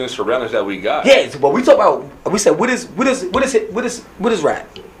upbringing and surroundings that we got. Yeah, so but we talk about, we said, what is rap?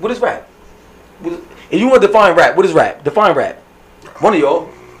 What is rap? If you want to define rap, what is rap? Define rap. One of y'all.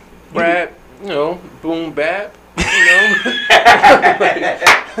 Rap, boom bap, boom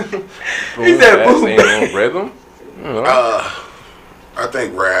he said boom bap. Rhythm. I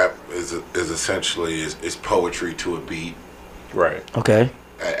think rap is essentially is poetry to a beat. Right. Okay.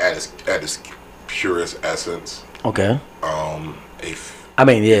 At its purest essence. Okay. I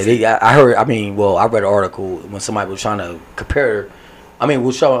mean, yeah, I heard. I mean, well, I read an article when somebody was trying to compare. I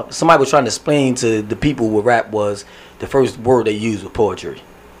mean, somebody was trying to explain to the people what rap was. The first word they used was poetry.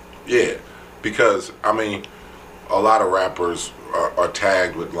 Yeah, because I mean, a lot of rappers are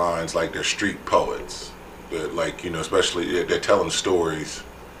tagged with lines like they're street poets. They're like, especially they're telling stories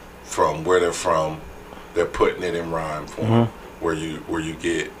from where they're from. They're putting it in rhyme form, where you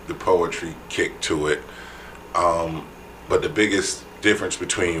get the poetry kick to it. But the biggest difference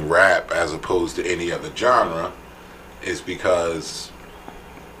between rap as opposed to any other genre is because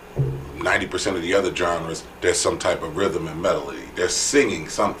 90% of the other genres, there's some type of rhythm and melody. They're singing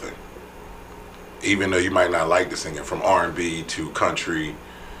something. Even though you might not like the singing, from R&B to country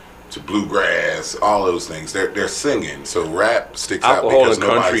to bluegrass, all those things, they're singing. So rap sticks out because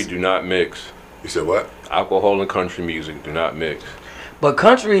alcohol and country do not mix. You said what? Alcohol and country music do not mix. But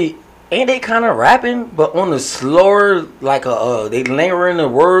country, ain't they kind of rapping, but on the slower, like they layering the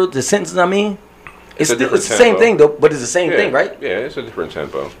words, the sentences. I mean, it's the same thing though, but it's the same thing, right? Yeah, it's a different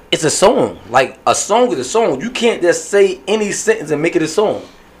tempo. It's a song. Like a song is a song. You can't just say any sentence and make it a song.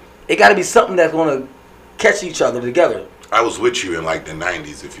 It got to be something that's gonna catch each other together. I was with you in like the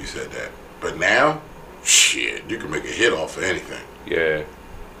 90s if you said that, but now, shit, you can make a hit off of anything. Yeah.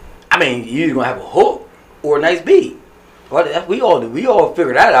 I mean, you're either gonna have a hook or a nice beat. But we all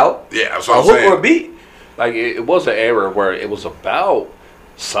figured that out. Yeah, that's what I'm saying. A saying. hook or a beat. Like it was an era where it was about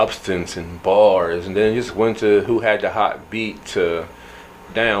substance and bars, and then it just went to who had the hot beat to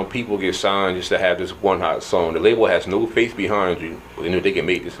down. People get signed just to have this one hot song. The label has no faith behind you. They can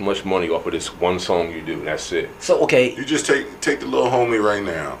make this much money off of this one song you do, and that's it. So okay, you just take the little homie right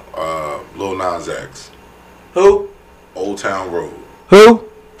now, Lil Nas X. Who? Old Town Road. Who?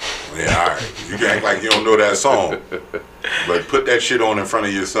 Yeah, all right. You can act like you don't know that song, but put that shit on in front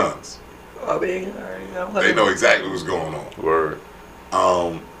of your sons. I mean, they know exactly what's going on. Word.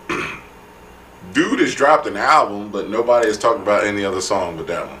 Dude has dropped an album, but nobody is talking about any other song but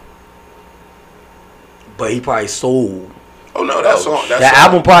that one. But he probably sold Oh no, that song. That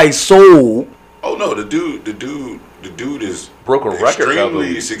album probably sold. Oh no, the dude is broke a record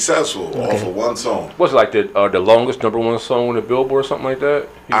extremely successful off of one song. Was it like the longest #1 song on the Billboard or something like that?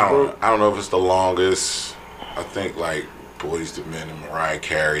 I don't know if it's the longest. I think like Boyz II Men and Mariah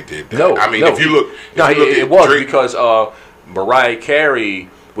Carey did that. No, I mean, if you look, it was Drake, because Mariah Carey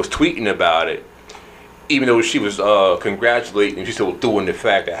was tweeting about it, even though she was congratulating, she's still doing the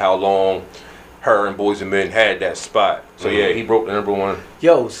fact that how long her and Boyz II Men had that spot. So yeah, he broke the #1.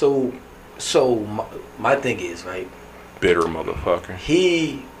 Yo, so my thing is, right? Bitter motherfucker.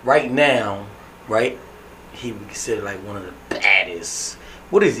 He right now, right? He would consider like one of the baddest.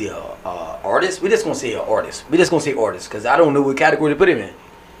 What is he? Artist? We just gonna say artist. We just gonna say artist because I don't know what category to put him in.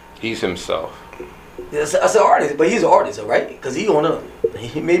 He's himself. That's an artist, but he's an artist, all right? Because he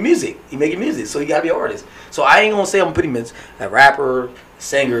made music. He making music, so he gotta be an artist. So I ain't gonna say I'm gonna put him as a rapper,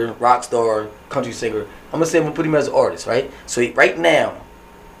 singer, rock star, country singer. I'm gonna say I'm gonna put him as an artist, right? So right now,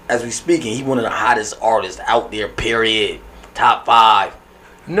 as we speaking, he's one of the hottest artists out there. Period. Top 5.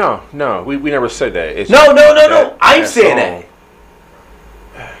 No, we never said that. It's No. I'm saying that.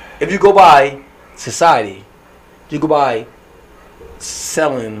 If you go by society, you go by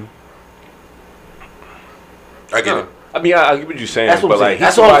selling. I get it. I mean, I get what you're saying, That's what but I'm like, saying.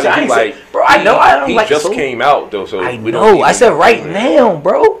 That's what I'm saying. like, bro, I know I don't he like just soul. came out though, so I we don't know. need I him. said right now,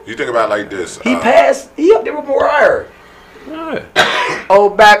 bro. You think about it like this. He passed. He up there with Mariah. Yeah. Oh,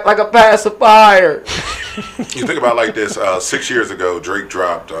 back like a pacifier. You think about it like this. 6 years ago, Drake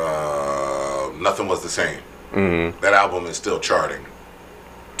dropped "Nothing Was the Same." Mm-hmm. That album is still charting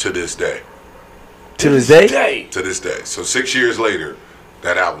to this day. To this day? To this day. So 6 years later,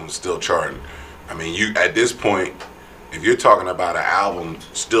 that album is still charting. I mean, you at this point, if you're talking about an album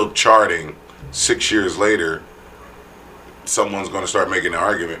still charting 6 years later, someone's going to start making the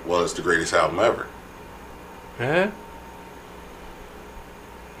argument, well, it's the greatest album ever. Yeah.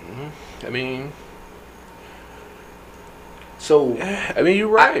 I mean, So, you're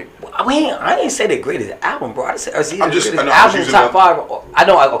right. I didn't say the greatest album, bro. I said I'm just- the I greatest know, I'm album just top 5. I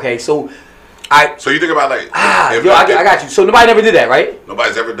know. Okay, so So you think about like, if I got you. So nobody never did that, right?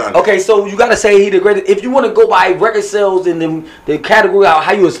 Nobody's ever done it. Okay, so you gotta say he the greatest. If you want to go by record sales and the category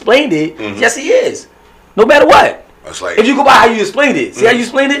how you explained it, yes, he is. No matter what. It's like, If you go by how you explained it, see how you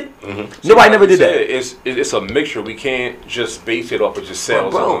explained it. Nobody never did that. It's a mixture. We can't just base it off of just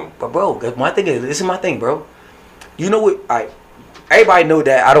sales alone. But bro, my thing is, this is my thing, bro. You know what? Everybody know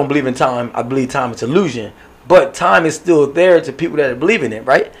that I don't believe in time. I believe time is illusion. But time is still there to people that believe in it,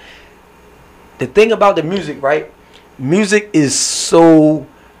 right? The thing about the music, right? Music is the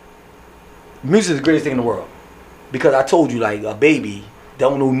greatest thing in the world. Because I told you, like, a baby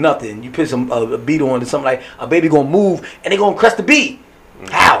don't know nothing. You put a beat on to something like a baby gonna move and they gonna crest the beat.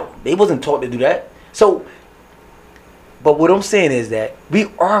 How? They wasn't taught to do that. So, but what I'm saying is that we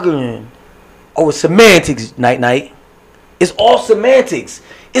arguing over semantics, night. It's all semantics.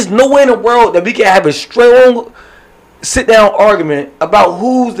 It's nowhere in the world that we can have a strong sit-down argument about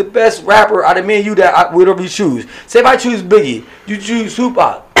who's the best rapper out of me and you whatever you choose. Say if I choose Biggie, you choose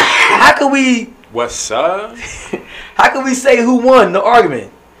Tupac. How can we... West Side? How can we say who won the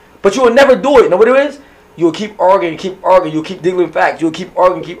argument? But you will never do it. You know what it is? You'll keep arguing, you'll keep digging facts, you'll keep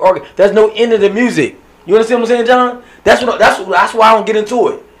arguing. There's no end of the music. You understand what I'm saying, John? That's why I don't get into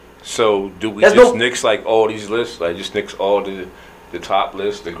it. So do we nix like all these lists? Like just nix all the top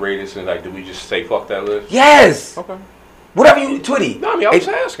lists, the greatest, and like do we just say fuck that list? Yes. Okay. Whatever you, Twitty. No, I mean I was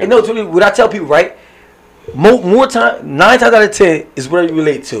asking. No, Twitty, what I tell people, right? More time, 9 times out of 10 is what you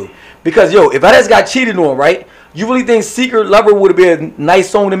relate to. Because if I just got cheated on, right? You really think Secret Lover would have been a nice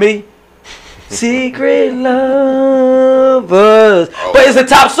song to me? Secret Lovers. Oh. But it's a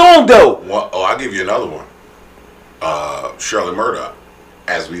top song though. I'll give you another one. Shirley Murdoch,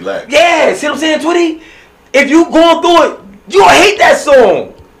 As We Lay. Yeah, see what I'm saying, Twitty? If you going through it, you'll hate that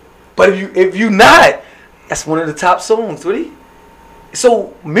song. But if you not, that's one of the top songs, Twitty.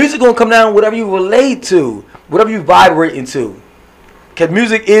 So music gonna come down whatever you relate to, whatever you vibrating to. Cause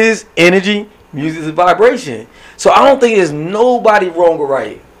music is energy, music is vibration. So I don't think there's nobody wrong or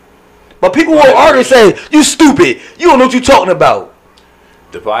right. But people will argue and say, you stupid, you don't know what you're talking about.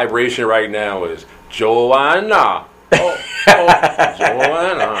 The vibration right now is Joanna.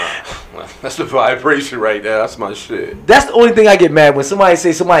 Joanna. That's the vibration right now. That's my shit. That's the only thing I get mad when somebody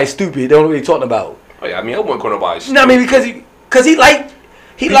say somebody's stupid, they don't know what they're talking about. Oh, yeah, I mean I wouldn't call nobody stupid. No, I mean because he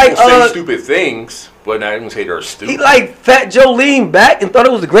People like say stupid things, but I didn't say they're stupid. He like Fat Joe leaned back and thought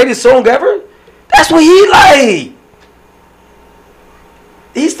it was the greatest song ever. That's what he like.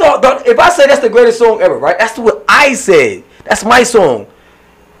 He thought if I say that's the greatest song ever, right? That's what I said. That's my song.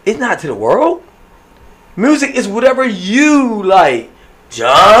 It's not to the world. Music is whatever you like.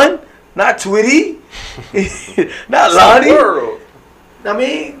 John, not Twitty, not Lonnie. World. I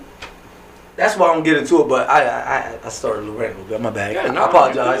mean, that's why I don't get into it. But I started a little rant a little bit. My bad. Yeah, I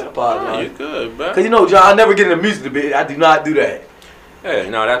apologize. No, you're good, man. Cause you know, John, I never get into music debate. I do not do that. Yeah,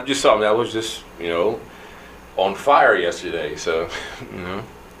 no, that's just something that was just, on fire yesterday. So,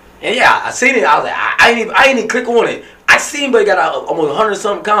 And yeah, I seen it. I was like, I ain't even click on it. I seen, but it got almost 100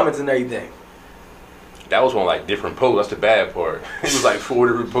 something comments and everything. that was on like different posts. That's the bad part. It was like 4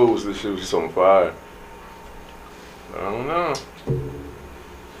 different posts. This shit was just on fire. I don't know.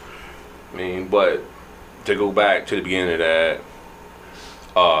 I mean, but to go back to the beginning of that,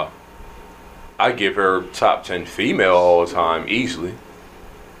 I give her top 10 female all the time easily.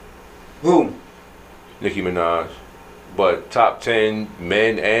 Who? Nicki Minaj. But top 10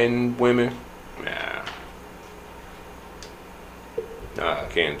 men and women, nah. Nah, I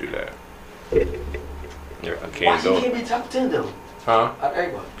can't do that. Yeah, I can't do Why she it. can't be top 10 though? Huh? Out of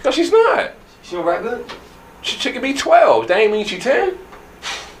everybody. Because she's not. She don't rap good? She could be 12. That ain't mean she 10.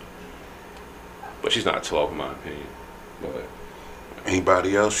 But she's not 12 in my opinion. But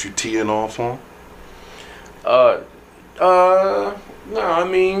Anybody else you teeing off on? no, I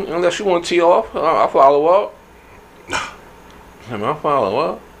mean, unless you want to tee off, I'll follow up. I mean, I'll follow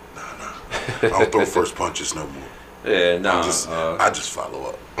up. I don't throw first punches no more. Yeah, nah. I just follow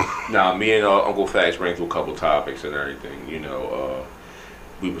up. Nah, me and Uncle Fax ran through a couple topics and everything.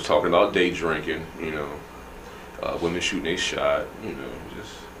 We was talking about day drinking, women shooting a shot,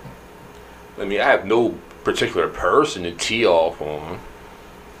 just. I mean, I have no particular person to tee off on.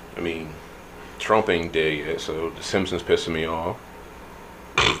 I mean, Trump ain't dead yet, so The Simpsons pissing me off.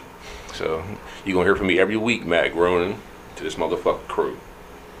 So, you're going to hear from me every week, Matt Groening, to this motherfucking crew.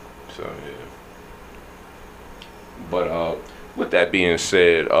 So, yeah. But, with that being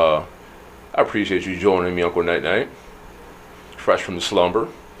said, I appreciate you joining me, Uncle Night Night. Fresh from the slumber.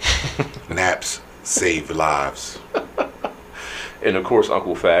 Naps save lives. And, of course,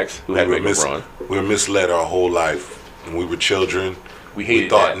 Uncle Fax, who had ready to run. We were misled our whole life. When we were children, We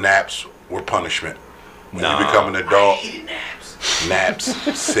thought that. naps were punishment. When Nah. you become an adult, naps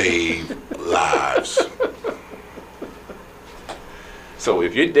save lives. So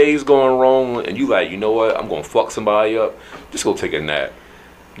if your day's going wrong and you like, you know what, I'm going to fuck somebody up, just go take a nap.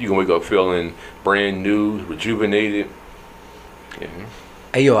 You're going to wake up feeling brand new, rejuvenated. Yeah.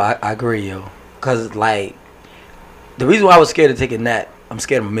 Hey, yo, I agree, yo. Because, like, the reason why I was scared to take a nap, I'm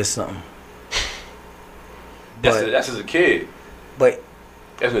scared I'm going to miss something. That's as a kid. But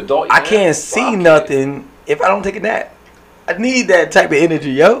As an adult, you I can't see nothing if I don't take a nap. I need that type of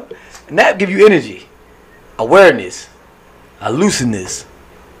energy, yo. A nap give you energy, awareness, a looseness.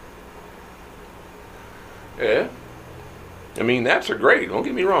 Yeah. I mean, naps are great. Don't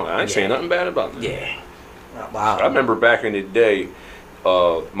get me wrong. I ain't saying nothing bad about them. Yeah. Wow. I remember back in the day,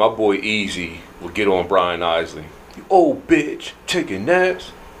 my boy Easy would get on Brian Isley. You old bitch, taking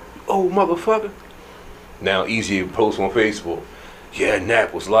naps. You old motherfucker. Now Easy would post on Facebook, yeah,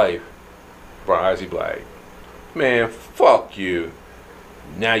 nap was life. Brian Isley be like, man, fuck you.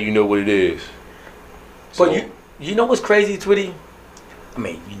 Now you know what it is. But you know what's crazy, Twitty? I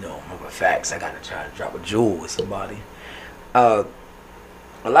mean, over facts. I gotta try to drop a jewel with somebody. A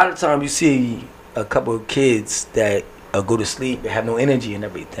lot of times you see a couple of kids that go to sleep, they have no energy and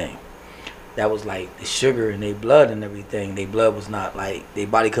everything. That was like the sugar in their blood and everything. Their blood was not like, their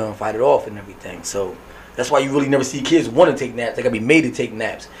body couldn't fight it off and everything. So that's why you really never see kids want to take naps. They gotta be made to take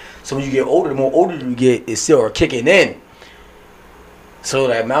naps. So when you get older, the more older you get, it's still kicking in. So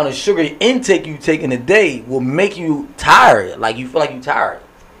the amount of sugar intake you take in a day will make you tired. Like you feel like you're tired.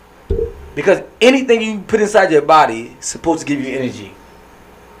 Because anything you put inside your body is supposed to give you energy.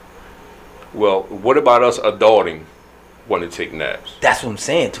 Well, what about us adulting wanting to take naps? That's what I'm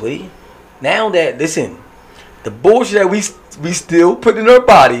saying, Twitty. Now that, listen, the bullshit that we still put in our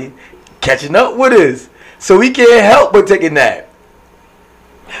body, catching up with us. So we can't help but take a nap.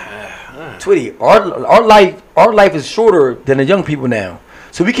 Twitty, our life is shorter than the young people now.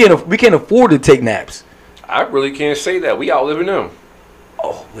 So we can't afford to take naps. I really can't say that. We outliving them.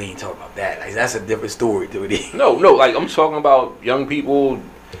 Oh, we ain't talking about that. Like, that's a different story, Twitty. No, like I'm talking about young people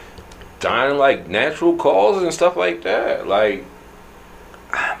dying like natural causes and stuff like that. Like,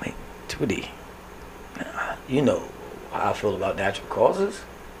 I mean, Twitty, you know how I feel about natural causes.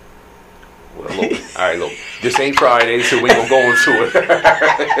 well, look, all right, look, this ain't Friday, so we ain't gonna go into it.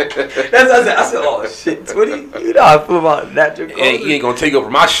 That's what I said. I said, oh shit, Twitty, you know how I feel about natural causes. You ain't gonna take over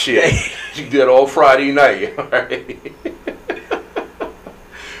my shit. You did all Friday night, all right?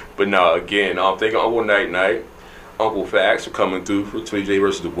 But no, again, I'm thinking Uncle Night Night, Uncle Fax are coming through for 20J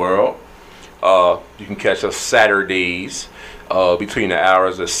versus the World. You can catch us Saturdays between the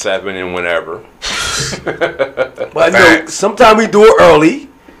hours of 7 and whenever. But no, sometimes we do it early.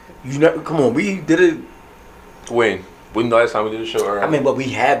 You know, come on, we did it. When the last time we did a show early? I mean, but we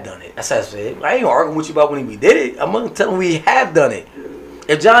have done it. That's what I said. I ain't arguing with you about when we did it. I'm gonna tell him we have done it.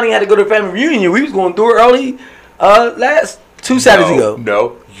 If Johnny had to go to a family reunion, we was gonna do it early. Last 2 Saturdays ago.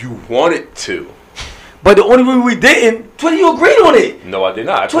 No, you wanted to. But the only reason we didn't, Twitty, you agreed on it. No, I did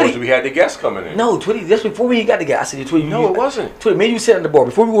not. I told you we had the guests coming in. No, Twitty, that's before we got the guest. I said, Twitty, no, it wasn't. Twitty, maybe you sat on the bar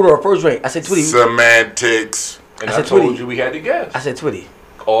before we go to our first drink. I said, Twitty. Semantics. And I told you we had the guests. I said, Twitty.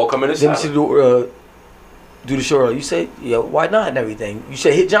 All coming in. Then we should do the show early. You said, yeah, why not and everything? You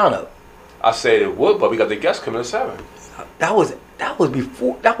said hit John up. I said it would, but we got the guests coming at 7. That was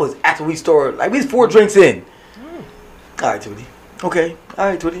before. That was after we started. Like we was 4 drinks in. All right, Twitty. Okay. All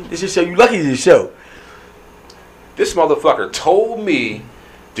right, Twitty. This is your show. You lucky this show. This motherfucker told me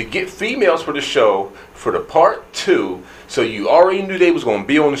to get females for the show for the part 2, so you already knew they was gonna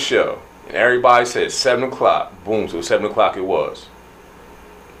be on the show. And everybody said 7 o'clock. Boom. So 7 o'clock it was.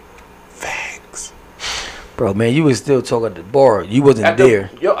 Facts. Bro, man, you was still talking at the bar. You wasn't there.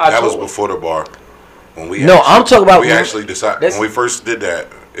 That was before the bar. When we I'm talking about. We actually decided when we first did that.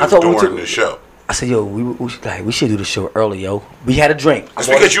 It was during the show. I said, yo, we should do the show early, yo. We had a drink. It's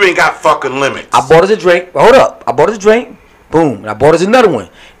because you ain't got fucking limits. I bought us a drink. Hold up. I bought us a drink. Boom. And I bought us another one.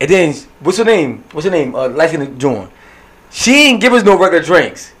 And then, what's her name? Light-skinned Joan. She ain't give us no regular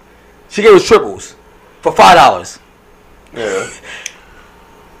drinks. She gave us triples for $5. Yeah.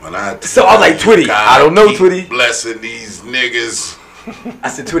 So I was like, Twitty, I don't know, Twitty. Blessing these niggas. I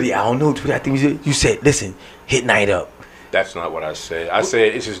said, Twitty, I don't know, Twitty. I think you said, listen, hit night up. That's not what I said. I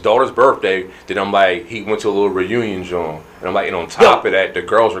said it's his daughter's birthday. Then I'm like, he went to a little reunion joint. And I'm like, and on top of that, the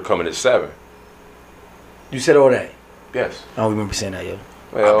girls are coming at 7. You said all that? Yes. I don't remember saying that, yo.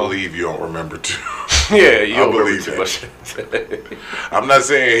 Well, I believe you don't remember too. Yeah, you don't believe it. I'm not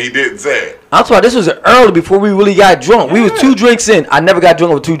saying he didn't say it. I'm sorry, this was early before we really got drunk. Yeah. We was 2 drinks in. I never got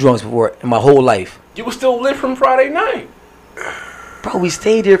drunk with 2 drunks before in my whole life. You were still lit from Friday night. Bro, we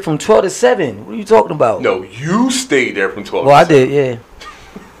stayed there from 12 to 7. What are you talking about? No, you stayed there from 12 to 7. Well, I did,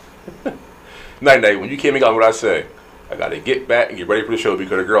 yeah. Night, when you came and got what I say, I got to get back and get ready for the show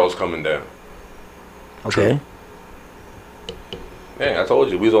because the girl's coming down. Okay. Yeah, I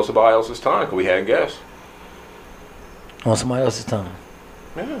told you, we was on somebody else's time because we had guests. On somebody else's time?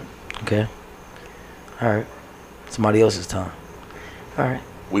 Yeah. Okay. All right. Somebody else's time. All right.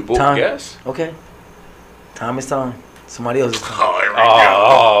 We booked guests? Okay. Time is time. Somebody else's time.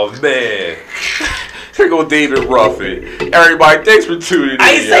 Oh man. Here go David Ruffin. Everybody, thanks for tuning in.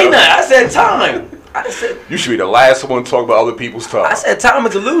 I ain't say nothing. I said time. I said you should be the last one to talk about other people's time. I said time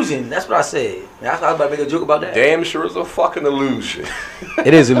is illusion. That's what I said. That's why I was about to make a joke about that. Damn sure it's a fucking illusion.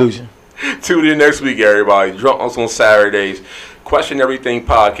 It is illusion. Tune in next week, everybody. Drunk Unks on Saturdays. Question Everything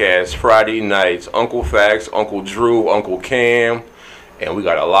podcast Friday nights. Uncle Fax, Uncle Drew, Uncle Cam, and we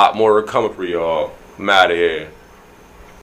got a lot more coming for y'all. I'm out of here.